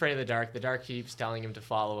kid's afraid of the dark. The dark keeps telling him to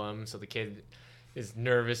follow him, so the kid is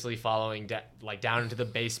nervously following down into the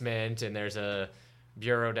basement, and there's a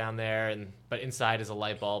bureau down there, but inside is a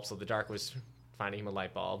light bulb, so the dark was finding him a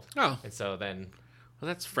light bulb. Oh. And so then Well,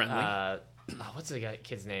 that's friendly. what's the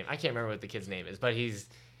kid's name? I can't remember what the kid's name is, but he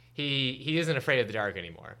isn't afraid of the dark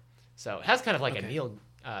anymore. So it has kind of like a Neil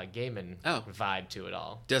Gaiman Oh. vibe to it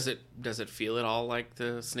all. Does it feel at all like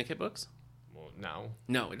the Snicket books? Well,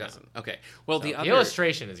 No, it doesn't. Okay. Well, So the the other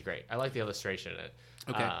illustration is great. I like the illustration in it.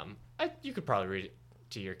 Okay. You could probably read it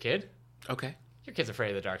to your kid. Okay. Your kid's afraid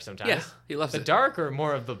of the dark sometimes. Yeah, he loves the it. dark, or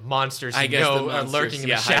more of the monsters I you guess know the are monsters, lurking in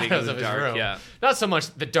yeah, the hiding in shadows the of his dark, room. yeah. Not so much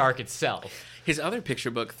the dark itself. His other picture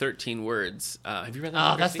book, 13 Words. Have you read that? Oh,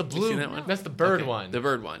 one, that's Christy? the You seen blue. that one? That's the bird Okay, one. The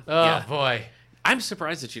bird one. Oh yeah. boy, I'm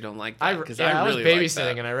surprised that you don't like that because I really was like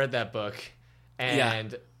babysitting that. and I read that book,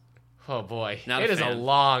 and oh boy, Not a it is a fan.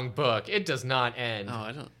 long book. It does not end. Oh,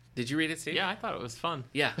 I don't. Did you read it, Steve? Yeah, I thought it was fun.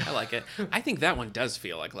 Yeah, I like it. I think that one does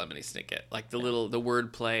feel like Lemony Snicket, like the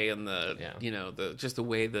word play and the just the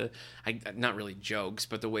way not really jokes,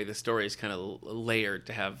 but the way the story is kind of layered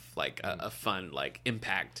to have like a fun like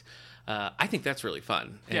impact. I think that's really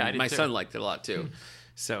fun. And Yeah, I did my too. son liked it a lot too.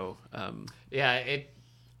 So Yeah,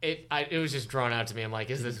 it was just drawn out to me. I'm like,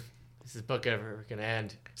 is this book ever gonna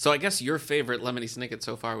end? I guess your favorite Lemony Snicket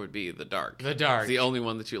so far would be The Dark. The Dark. It's the only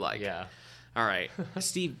one that you like. Yeah. All right,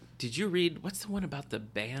 Steve, did you read what's the one about the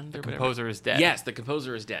band? The Composer is Dead. Yes, The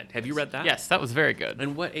Composer is Dead. Have you read that? Yes, that was very good.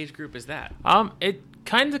 And what age group is that? It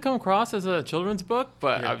kind of come across as a children's book,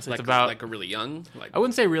 but obviously like, it's about. like a really young. Like I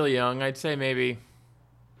wouldn't say really young. I'd say maybe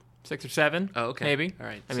 6 or 7. Oh, okay. Maybe. All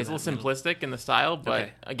right. I mean, it's So a little simplistic in the style, but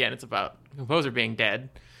Okay. again, it's about the composer being dead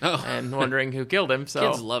Oh. and wondering who killed him. So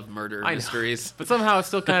Kids love murder I know. mysteries. But somehow it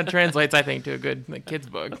still kind of translates, I think, to a good kids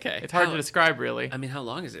book. Okay. It's hard How- to describe, really. I mean, how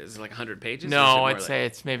long is it? Is it like 100 pages? or is it No, more I'd like- say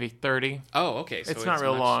it's maybe 30. Oh, okay. So it's not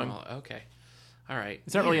real much long. smaller. Okay. All right.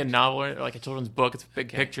 It's not really a novel or like a children's book. It's big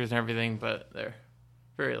Okay. pictures and everything, but they're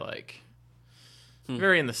very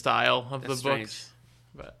very in the style of That's the strange. books.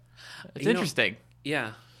 But it's You know- interesting.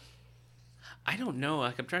 Yeah. I don't know.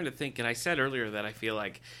 Like, I'm trying to think, and I said earlier that I feel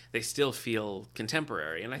like they still feel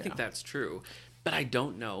contemporary, and I think that's true. But I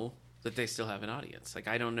don't know that they still have an audience. Like,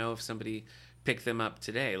 I don't know if somebody picked them up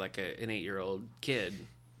today, like an 8-year-old kid,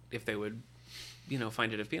 if they would,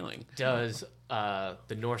 find it appealing. Does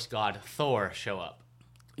the Norse god Thor show up?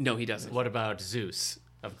 No, he doesn't. What about Zeus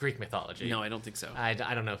of Greek mythology? No, I don't think so. I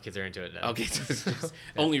don't know if kids are into it. Okay,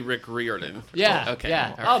 only Rick Riordan. Yeah. Okay.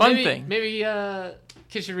 Yeah. All right. Oh, Fun maybe, thing. Maybe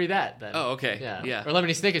kids should read that then. Oh, okay. Yeah. Yeah. Or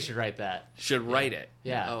Lemony Snicket should write that. Should write it.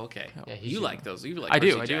 Yeah. Oh, okay. Yeah, he you should. like those? You like? I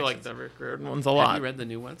do. Percy I do like Jackson's. the Rick Riordan ones a Have lot. you read the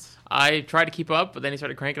new ones? I tried to keep up, but then he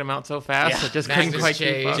started cranking them out so fast, Yeah. I just Magnus couldn't quite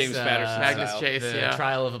Chase, keep up. James Patterson Magnus style. Chase, The yeah.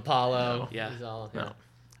 Trial of Apollo. Yeah. He's all, No.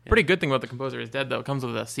 Pretty good thing about The Composer is Dead, though. It comes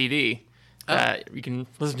with a CD that you can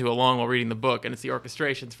listen to along while reading the book, and it's the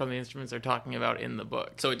orchestrations from the instruments they're talking about in the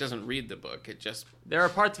book. So it doesn't read the book. It just There are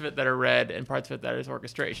parts of it that are read and parts of it that is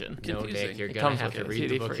orchestration. No, confusing. Nick, you're It gonna comes have with to a read CD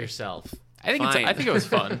the book for you. yourself. I think Fine. I think it was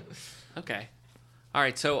fun. okay. All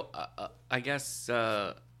right. So I guess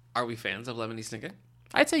are we fans of Lemony Snicket?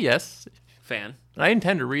 I'd say yes. Fan. I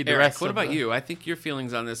intend to read the Eric, rest. what of about the- you? I think your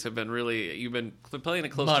feelings on this have been you've been playing it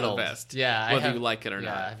close Muddled. to the vest. Yeah, I Whether have- you like it or yeah,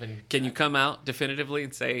 not. I've been- Can you come out definitively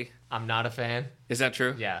and say, I'm not a fan. is that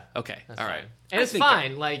true? Yeah. Okay. That's All fine. right. And I it's think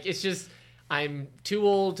fine. Like, it's just, I'm too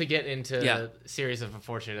old to get into Yeah. a series of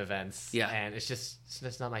unfortunate events. Yeah. And it's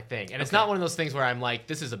just not my thing. And it's not one of those things where I'm like,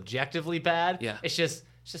 this is objectively bad. Yeah. It's just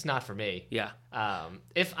not for me. Yeah.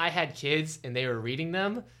 If I had kids and they were reading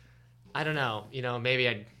them, I don't know. Maybe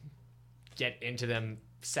I'd get into them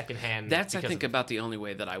secondhand. That's I because think of- about the only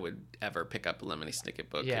way that I would ever pick up a Lemony Snicket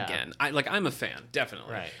book Yeah. again. I'm a fan,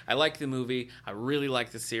 definitely. Right. I like the movie. I really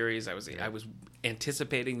like the series. I was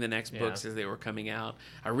anticipating the next Yeah. books as they were coming out.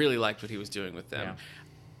 I really liked what he was doing with them. Yeah.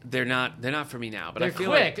 They're not for me now, but They're I feel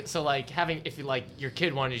quick. like So like if you like your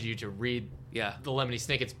kid wanted you to read yeah. the Lemony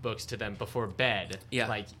Snicket's books to them before bed, Yeah.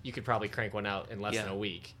 like you could probably crank one out in less Yeah. than a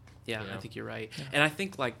week. Yeah, you know? I think you're right. And I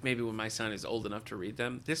think like maybe when my son is old enough to read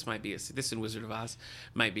them, this and Wizard of Oz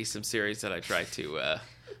might be some series that I try to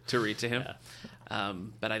read to him.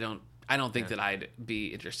 But I don't think that I'd be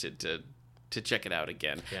interested to check it out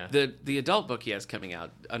again. Yeah. The adult book he has coming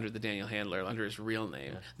out under the Daniel Handler, under his real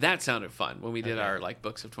name, that sounded fun when we did our like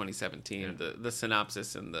books of 2017. The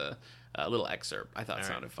synopsis and the little excerpt I thought All right.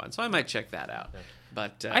 sounded fun, so I might check that out.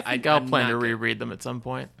 But I think I'll I'm plan to not gonna- reread them at some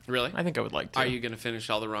point. Really? I think I would like to. Are you going to finish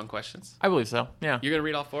all the wrong questions? I believe so. Yeah. You're going to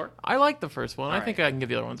read all 4? I like the first one. All I think I can give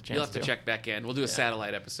the other ones a chance You'll have to check back in. We'll do a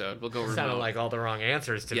satellite episode. We'll go remote. Sounded like all the wrong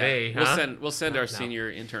answers to yeah. me. Huh? We'll send our senior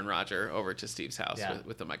intern Roger over to Steve's house Yeah.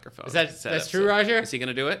 with the microphone. Is that's set up. true, Roger? Is he going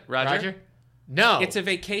to do it, Roger? Roger? No. It's a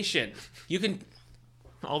vacation. You can.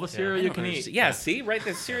 All the cereal you can eat. Yeah, see? Right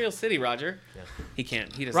there, Cereal City, Roger. Yeah. He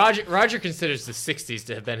can't. He doesn't. Roger considers the 60s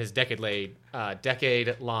to have been his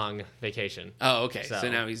decade-long vacation. Oh, okay. So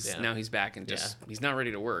now he's back and just he's not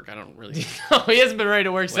ready to work. I don't really. No, he hasn't been ready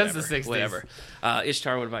to work since the 60s. Whatever.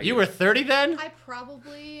 Ishtar, what about you? You were 30 then? I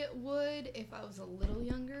probably would if I was a little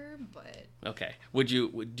younger, but Okay.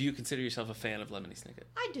 Do you consider yourself a fan of Lemony Snicket?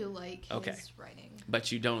 I do like his writing.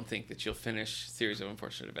 But you don't think that you'll finish Series of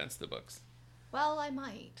Unfortunate Events, the books? Well, I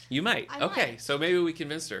might. You might. I Okay, might. so maybe we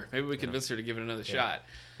convinced her. Maybe we convinced her to give it another shot.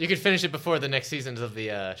 You could finish it before the next seasons of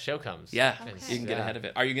the show comes. Yeah, Okay. you can get ahead of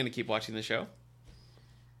it. Are you going to keep watching the show?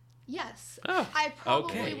 Yes. Oh, I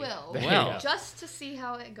probably okay. will. There you Well. go. Just to see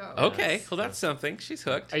how it goes. Okay, well that's something. She's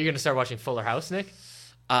hooked. Are you going to start watching Fuller House, Nick?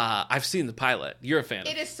 I've seen the pilot. You're a fan.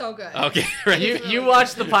 It is so good. Okay, right. You It's really you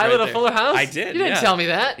watched the pilot Right of there. Fuller House? I did, You didn't yeah. tell me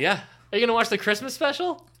that. Yeah, Are you going to watch the Christmas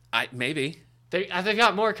special? maybe. They've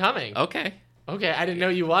got more coming. Okay, Okay, I didn't know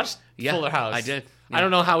you watched Yeah, Fuller House. I did. I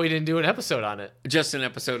don't know how we didn't do an episode on it. just an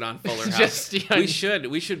episode on Fuller House. Just, yeah.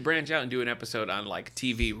 We should branch out and do an episode on like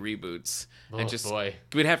TV reboots and Oh, just boy.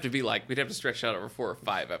 we'd have to stretch out over 4 or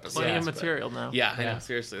 5 episodes. Plenty of but- material now. Yeah, I Yeah. know,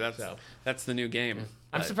 seriously, that's the new game.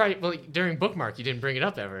 I'm But- surprised. Well, during Bookmark, you didn't bring it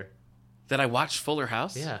up ever. that I watched Fuller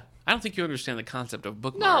House. Yeah. I don't think you understand the concept of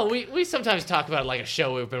bookmark. No, we sometimes talk about like a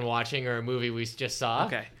show we've been watching or a movie we just saw.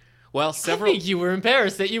 Okay. Well, I several. think you were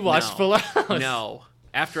embarrassed that you watched No. Fuller House. No.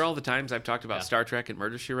 After all the times I've talked about Yeah. Star Trek and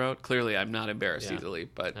Murder, She Wrote, clearly I'm not embarrassed Yeah. easily.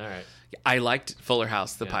 But All right. I liked Fuller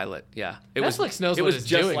House, the Yeah. pilot. Yeah, Netflix knows it what was it's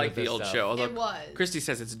just doing like with the this old stuff. show. Although It was. Christy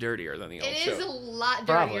says it's dirtier than the old It show. is a lot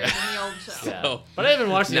Probably. dirtier than the old show. Yeah. So- But I haven't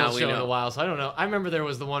watched the Now old we show in know. a while, so I don't know. I remember there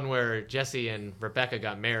was the one where Jesse and Rebecca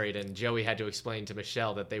got married, and Joey had to explain to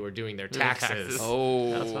Michelle that they were doing their taxes. taxes.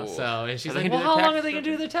 Oh, So, and she's Are they like, gonna well, do how their long are taxes they going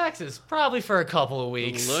to do their taxes? Probably for a couple of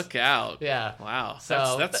weeks. look out! Yeah. Wow,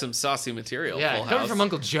 So- that's some saucy material. Yeah, Full coming House. from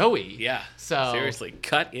Uncle Joey. Yeah. So- seriously,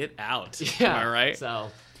 cut it out. Yeah. Am I right?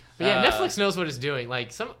 So, but yeah, Uh, Netflix knows what it's doing.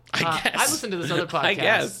 Like I guess. I listened to this other podcast. I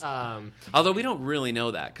guess. Um, Although we don't really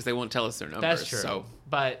know that because they won't tell us their numbers. that's true. So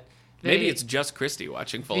But maybe they- it's just Christy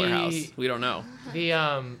watching Fuller the- House. We don't know. the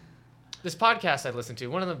this podcast I listened to.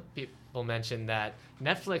 One of the people mentioned that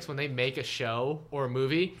Netflix, when they make a show or a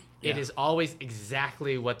movie, it Yeah. is always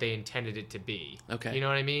exactly what they intended it to be. Okay. You know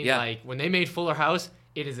what I mean? Yeah. Like when they made Fuller House,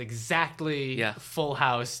 it is exactly Yeah. Full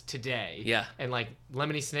House today. Yeah. And like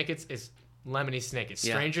Lemony Snicket's is Lemony Snicket.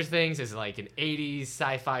 Yeah. Stranger Things is like an 80s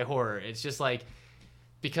sci-fi horror. It's just like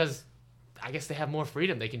because I guess they have more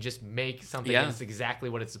freedom. They can just make something Yeah. that's exactly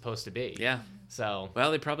what it's supposed to be. Yeah. So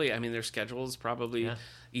Well, they probably. I mean, their schedule is probably Yeah.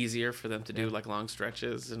 easier for them to do like long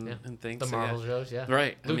stretches and, Yeah. and things. the So, Marvel yeah. shows, yeah.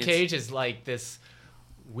 Right. I Luke mean, Cage is like this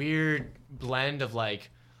weird blend of like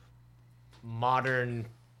modern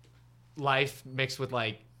life mixed with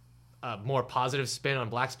like a more positive spin on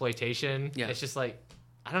blaxploitation. Yeah. It's just like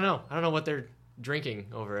I don't know what they're drinking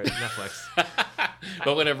over at Netflix.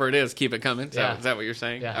 But whatever it is, keep it coming. Yeah. Is that what you're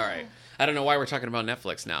saying? Yeah. All right. I don't know why we're talking about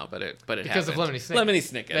Netflix now, but it Because of happened. Lemony Snicket. Lemony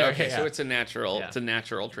Snicket. There, Okay, yeah. so it's a natural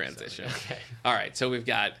Yeah. transition. Okay. All right, so we've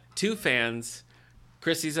got 2 fans.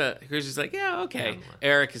 Chrissy's like, yeah, okay. Yeah.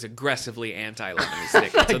 Eric is aggressively anti Lemony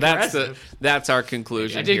Snicket. So that's our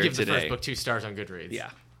conclusion I did here give today. the first book 2 stars on Goodreads.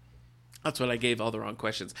 Yeah. That's what I gave all the wrong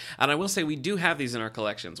questions. And I will say we do have these in our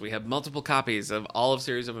collections. We have multiple copies of all of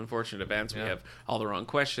Series of Unfortunate Events. We Yeah. have all the wrong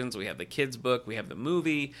questions. We have the kids book. We have the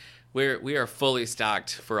movie. We are fully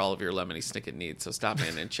stocked for all of your Lemony Snicket needs. So stop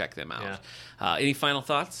in and check them out. Yeah. Any final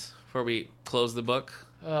thoughts before we close the book?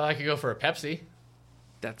 I could go for a Pepsi.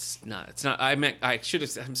 That's not. It's not. I should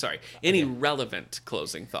have. I'm sorry. Any relevant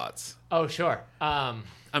closing thoughts? Oh, sure. I'm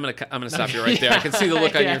gonna stop you right there. I can see the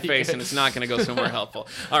look on Yeah, your you face, could. and it's not gonna go somewhere helpful.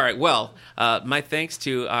 All right. Well, my thanks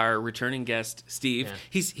to our returning guest, Steve. Yeah.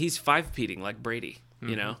 He's 5-peating like Brady.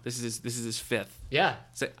 You know, this is his 5th. Yeah.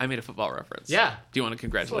 So I made a football reference. Yeah. Do you want to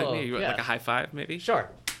congratulate Well, me? You want yeah. like a high five, maybe? Sure.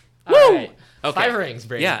 Woo! All right. Okay. 5 rings,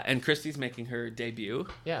 Brady. Yeah. And Christy's making her debut.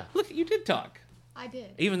 Yeah. Look, you did talk. I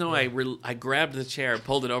did. Even though I grabbed the chair,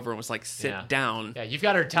 pulled it over, and was like, sit Yeah. down. Yeah, you've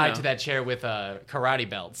got her tied No. to that chair with karate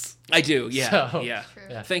belts. I do. Yeah. So- yeah. True.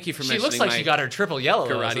 Yeah. Thank you for She mentioning looks like my she got her triple yellow.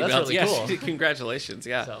 Though, karate so that's belts. really Yeah, cool. she did. Congratulations.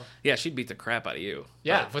 Yeah. So- Yeah, she'd beat the crap out of you.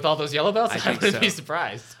 Yeah, But- with all those yellow belts, I I, think wouldn't so. be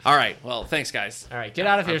surprised. All right. Well, thanks, guys. All right, get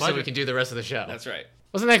out of here so pleasure. we can do the rest of the show. That's right.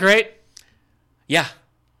 Wasn't that great? Yeah.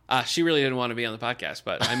 She really didn't want to be on the podcast,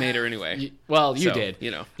 but I made her anyway. You So, did.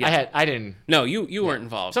 you know, yeah. I didn't. No, you weren't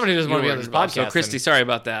involved. Somebody doesn't You want to be on weren't this involved. So, podcast, Christy, and- sorry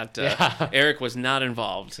about that. Yeah. Eric was not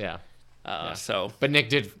involved. Yeah, So, but Nick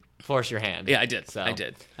did force your hand. yeah, I did. So. I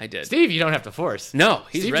did. Steve, you don't have to force. No,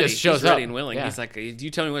 he's Steve ready. just shows he's ready up. and willing. Yeah. He's like,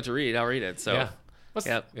 you tell me what to read, I'll read it. So, Yeah.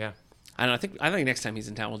 Yep. Yeah. I don't know, I think next time he's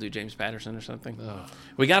in town, we'll do James Patterson or something.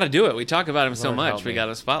 We got to do it. We talk about him so Lord much. help We me. got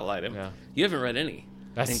to spotlight him. Yeah. You haven't read any,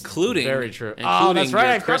 That's including very true. Including That's right,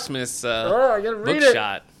 your I got- Christmas I gotta read book it.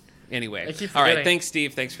 shot. Anyway, I keep all right. forgetting. Thanks,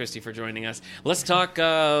 Steve. Thanks, Christy, for joining us. Let's talk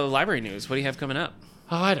library news. What do you have coming up?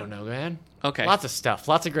 Oh, I don't know, man. Okay. Lots of stuff.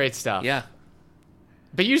 Lots of great stuff. Yeah.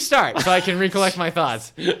 But you start so I can recollect my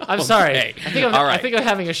thoughts. I'm sorry. Okay. I All right. think I'm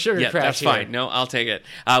having a sugar Yeah, crash that's here. fine. No, I'll take it.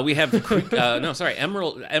 We have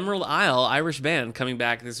Emerald Isle Irish Band coming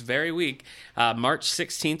back this very week, March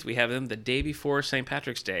 16th. We have them the day before St.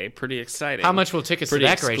 Patrick's Day. Pretty exciting. How much will tickets to Pretty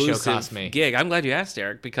that great show exclusive cost me? Gig. I'm glad you asked,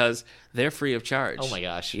 Eric, because they're free of charge. Oh my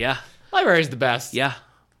gosh. Yeah, Library's the best. yeah.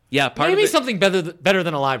 Part Maybe of it, something better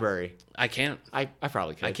than a library. I can't. I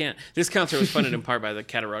probably could. I can't. This concert was funded in part by the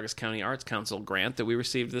Cattaraugus County Arts Council grant that we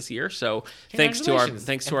received this year. So thanks to our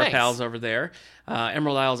Congratulations. our And pals thanks. over there.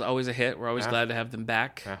 Emerald Isle is always a hit. We're always Yeah. glad to have them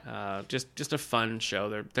back. Yeah. Just a fun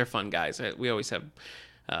show. They're fun guys. We always have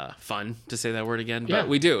fun, to say that word again, but Yeah.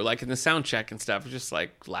 we do. Like in the sound check and stuff, we're just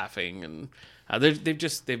like laughing, and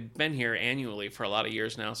they've been here annually for a lot of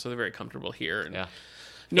years now, so they're very comfortable here. And Yeah.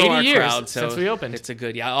 know 80 our years crowd, so since we opened. It's a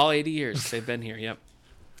good, all 80 years they've been here. Yep.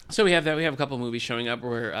 So we have that. We have a couple movies showing up.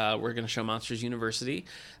 We're going to show Monsters University.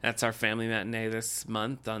 That's our family matinee this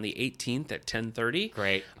month on the 18th at 10:30.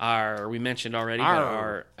 Great. We mentioned already, but Arr.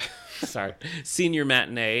 our Sorry. senior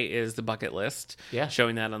matinee is The Bucket List. Yeah.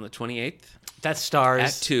 Showing that on the 28th That stars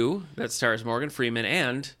at 2. That stars Morgan Freeman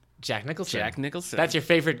and Jack Nicholson. Jack Nicholson. That's your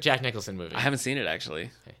favorite Jack Nicholson movie. I haven't seen it actually,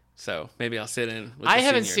 so maybe I'll sit in. With I the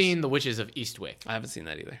haven't seniors. seen The Witches of Eastwick. I haven't seen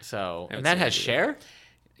that either. So, Haven't and that seen has that either. Cher.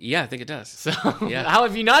 Yeah, I think it does. So, Yeah. how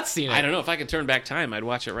have you not seen it? I don't know if I could turn back time. I'd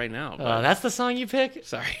watch it right now. But That's the song you pick?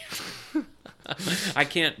 sorry, I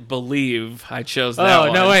can't believe I chose that Oh,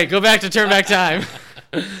 one. no, wait. Go back to Turn Back Time.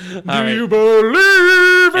 right. you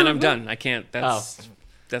believe? And I'm done. I can't.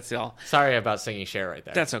 That's all. Sorry about singing Cher right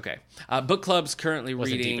there. That's okay. Book club's currently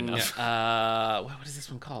Wasn't deep reading. enough. What is this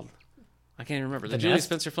one called? I can't even remember. The The Julie Nest?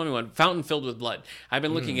 Spencer Fleming one, Fountain Filled with Blood. I've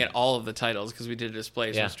been looking at all of the titles because we did a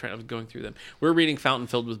display, so Yeah. I was going through them. We're reading Fountain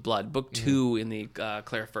Filled with Blood, book 2 in the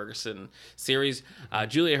Claire Ferguson series.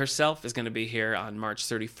 Julia herself is going to be here on March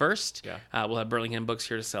 31st. Yeah. We'll have Burlingham Books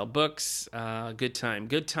here to sell books. Good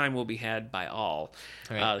time will be had by all.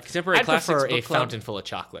 Right. Contemporary I'd Classics prefer Book a Club. fountain full of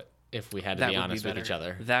chocolate, if we had to be honest with better. each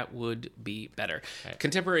other. That would be better. Right.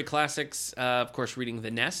 Contemporary classics, of course, reading The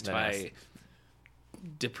Nest The by Nest.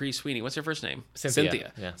 Dupree Sweeney. What's her first name?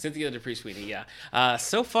 Cynthia. Yeah. Cynthia Dupree Sweeney. Yeah.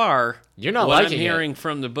 So far, You're not what liking I'm it. hearing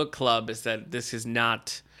from the book club is that this is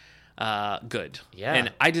not good. Yeah.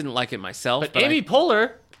 And I didn't like it myself. But Amy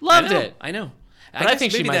Poehler I loved know, it. I know. But I guess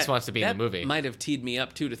think she maybe might just wants to be in the movie. Might have teed me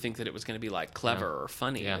up too to think that it was going to be like clever or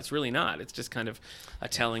funny. Yeah. It's really not. It's just kind of a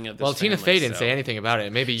telling of this. Well, Tina family, Fey didn't so. say anything about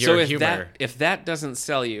it. Maybe So your if humor. that doesn't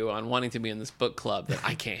sell you on wanting to be in this book club, then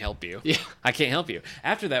I can't help you. Yeah. I can't help you.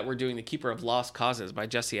 After that, we're doing The Keeper of Lost Causes by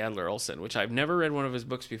Jesse Adler Olson, which I've never read one of his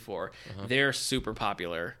books before. They're super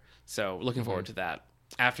popular, so looking forward to that.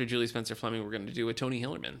 After Julie Spencer Fleming, we're going to do a Tony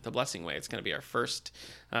Hillerman, The Blessing Way. It's going to be our first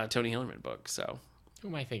Tony Hillerman book. So Who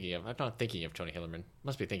am I thinking of? I'm not thinking of Tony Hillerman.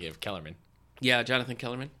 Must be thinking of Kellerman. yeah, Jonathan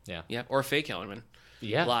Kellerman. Yeah. Yeah, or Faye Kellerman.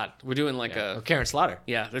 Yeah. A lot. We're doing like Or a Karen Slaughter.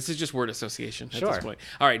 yeah. This is just word association at Sure. this point.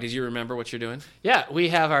 All right. Did you remember what you're doing? Yeah, we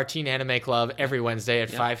have our Teen Anime Club every Wednesday at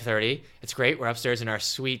 5:30. It's great. We're upstairs in our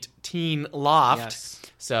sweet teen loft. Yes.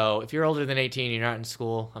 So if you're older than 18, you're not in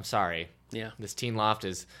school, I'm sorry. Yeah. This teen loft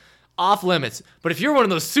is off limits. But if you're one of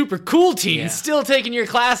those super cool teens Yeah. still taking your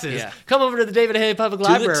classes, Yeah. come over to the David Hay Public the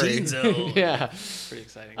Library. teen zone. Yeah. Pretty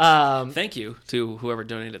exciting. Um, Thank you to whoever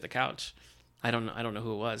donated the couch. I don't know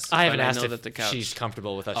who it was. I haven't but asked know if that the couch. she's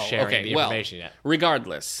comfortable with us Oh, sharing okay, the well, information yet.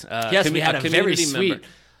 Regardless, Yes, we had a very community sweet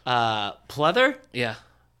member. pleather. Yeah,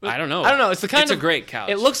 I don't know. I don't know. It's the kind It's of a great couch.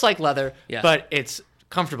 It looks like leather, Yeah. but it's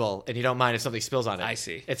comfortable, and you don't mind if something spills on it. I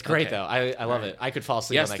see. It's great Okay. though. I love it. I could fall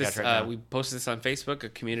asleep Yes, on that this, couch right now. we posted this on Facebook. A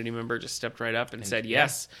community member just stepped right up and said,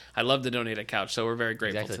 "Yes, I love to donate a couch." So we're very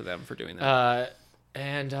grateful Exactly. to them for doing that.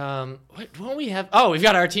 And what don't we have? Oh, we've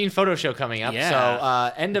got our teen photo show coming up. Yeah.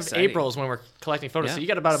 So end of Exciting. April is when we're collecting photos. Yeah. So you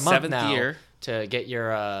got about a month 7th now year. to get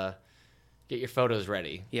your photos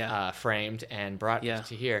ready. Yeah. Framed and brought Yeah.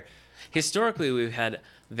 to here. Historically, we've had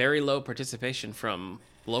very low participation from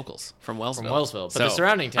locals from Wellsville. Wellsville, but the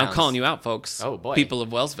surrounding I'm towns- calling you out, folks. Oh, boy. people of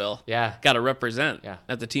Wellsville. Yeah. got to represent. Yeah.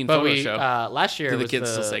 At the teen But photo we show. last year Do the was kids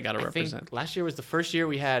the, still say gotta I think represent? last year was the first year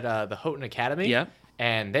we had the Houghton Academy. Yeah.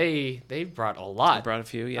 And they brought a lot. Brought a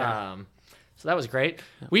few. Yeah. So that was great.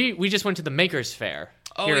 We just went to the Makers Fair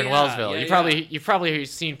Oh, here in yeah. Wellsville. Yeah, You've probably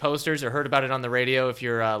seen posters or heard about it on the radio if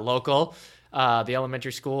you're local. The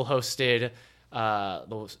elementary school hosted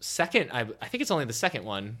The second, I think it's only the second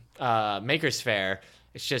one, Maker's Fair.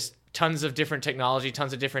 It's just tons of different technology,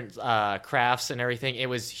 tons of different crafts and everything. It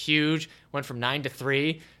was huge. Went from 9 to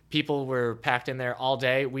 3. People were packed in there all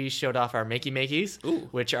day. We showed off our Makey Makeys,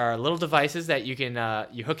 which are little devices that you can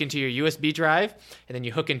you hook into your USB drive, and then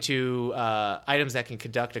you hook into items that can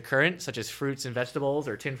conduct a current, such as fruits and vegetables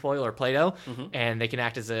or tinfoil or Play-Doh, and they can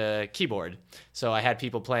act as a keyboard. So I had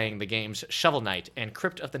people playing the games Shovel Knight and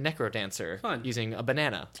Crypt of the Necrodancer using a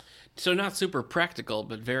banana. So not super practical,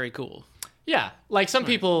 but very cool. Yeah, like some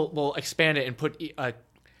people will expand it and put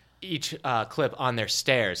each clip on their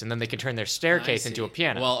stairs, and then they can turn their staircase into a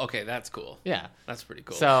piano. Well, okay, that's cool. Yeah. That's pretty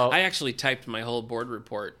cool. So I actually typed my whole board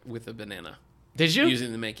report with a banana. Did you?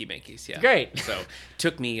 Using the Makey Makeys, yeah. Great. So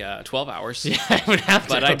took me 12 hours. Yeah, I would have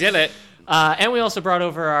to. But I did it. And we also brought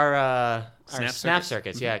over our Snap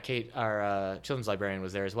circuits. Yeah, Kate, our children's librarian,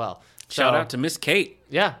 was there as well. Shout out to Miss Kate.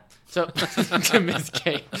 Yeah. So, to Miss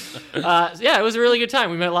Kate. Yeah, it was a really good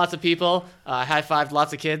time. We met lots of people. High-fived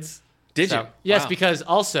lots of kids. Did you? Yes, Wow. because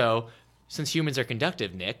also, since humans are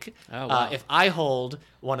conductive, Nick, wow. if I hold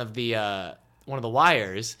one of the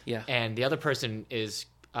wires Yeah. and the other person is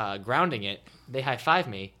grounding it, they high-five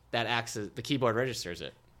me, that acts as the keyboard registers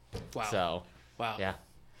it. Wow. So, Wow. yeah,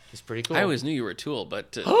 it's pretty cool. I always knew you were a tool,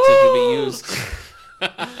 but to be used.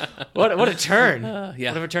 What a turn. Yeah.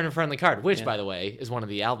 What a return and friendly card, which, by the way, is one of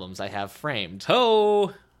the albums I have framed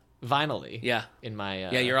Ho! vinylly. Yeah. In my...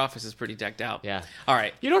 Yeah, your office is pretty decked out. Yeah. All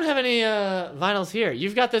right. You don't have any vinyls here.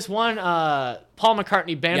 You've got this one Paul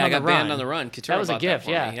McCartney Band Yeah, on I the got Run. Band on the Run. Couture That was a bought gift,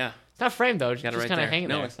 for yeah. me, yeah. It's not framed though, just right kind of there. hanging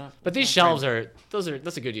No, there. it's not. But these It's shelves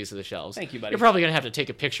that's a good use of the shelves. Thank you, buddy. You're probably gonna have to take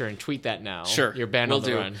a picture and tweet that now. Sure, Your Band we'll on the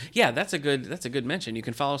do. Run. Yeah, that's a good mention. You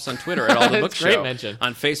can follow us on Twitter at All the Book It's a great Show. mention.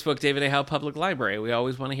 On Facebook, David A. Howe Public Library. We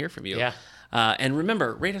always want to hear from you. Yeah. And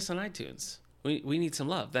remember, rate us on iTunes. We need some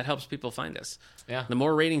love. That helps people find us. Yeah. The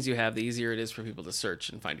more ratings you have, the easier it is for people to search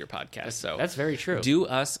and find your podcast. So That's very true. do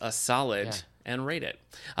us a solid and rate it.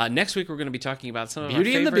 Next week, we're going to be talking about some of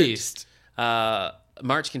Beauty our and the favorite... Beast.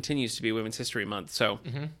 March continues to be Women's History Month. So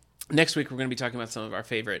next week, we're going to be talking about some of our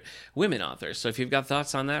favorite women authors. So if you've got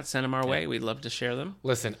thoughts on that, send them our way. We'd love to share them.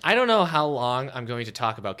 Listen, I don't know how long I'm going to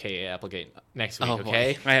talk about K.A. Applegate next week, Oh, boy.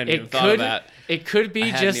 okay? I hadn't even thought of that. It could be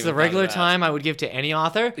hadn't just even the thought regular of that. time I would give to any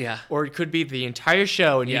author. Yeah. Or it could be the entire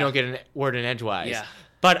show and you Yeah. don't get a word in edgewise. Yeah.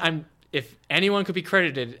 But if anyone could be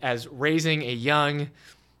credited as raising a young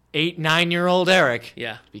 8-9-year-old Eric,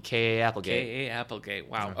 Yeah. it'd be K.A. Applegate. K.A. Applegate.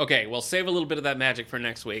 Wow. Okay, we'll save a little bit of that magic for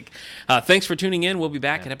next week. Thanks for tuning in. We'll be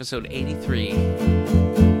back at episode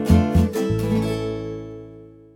 83.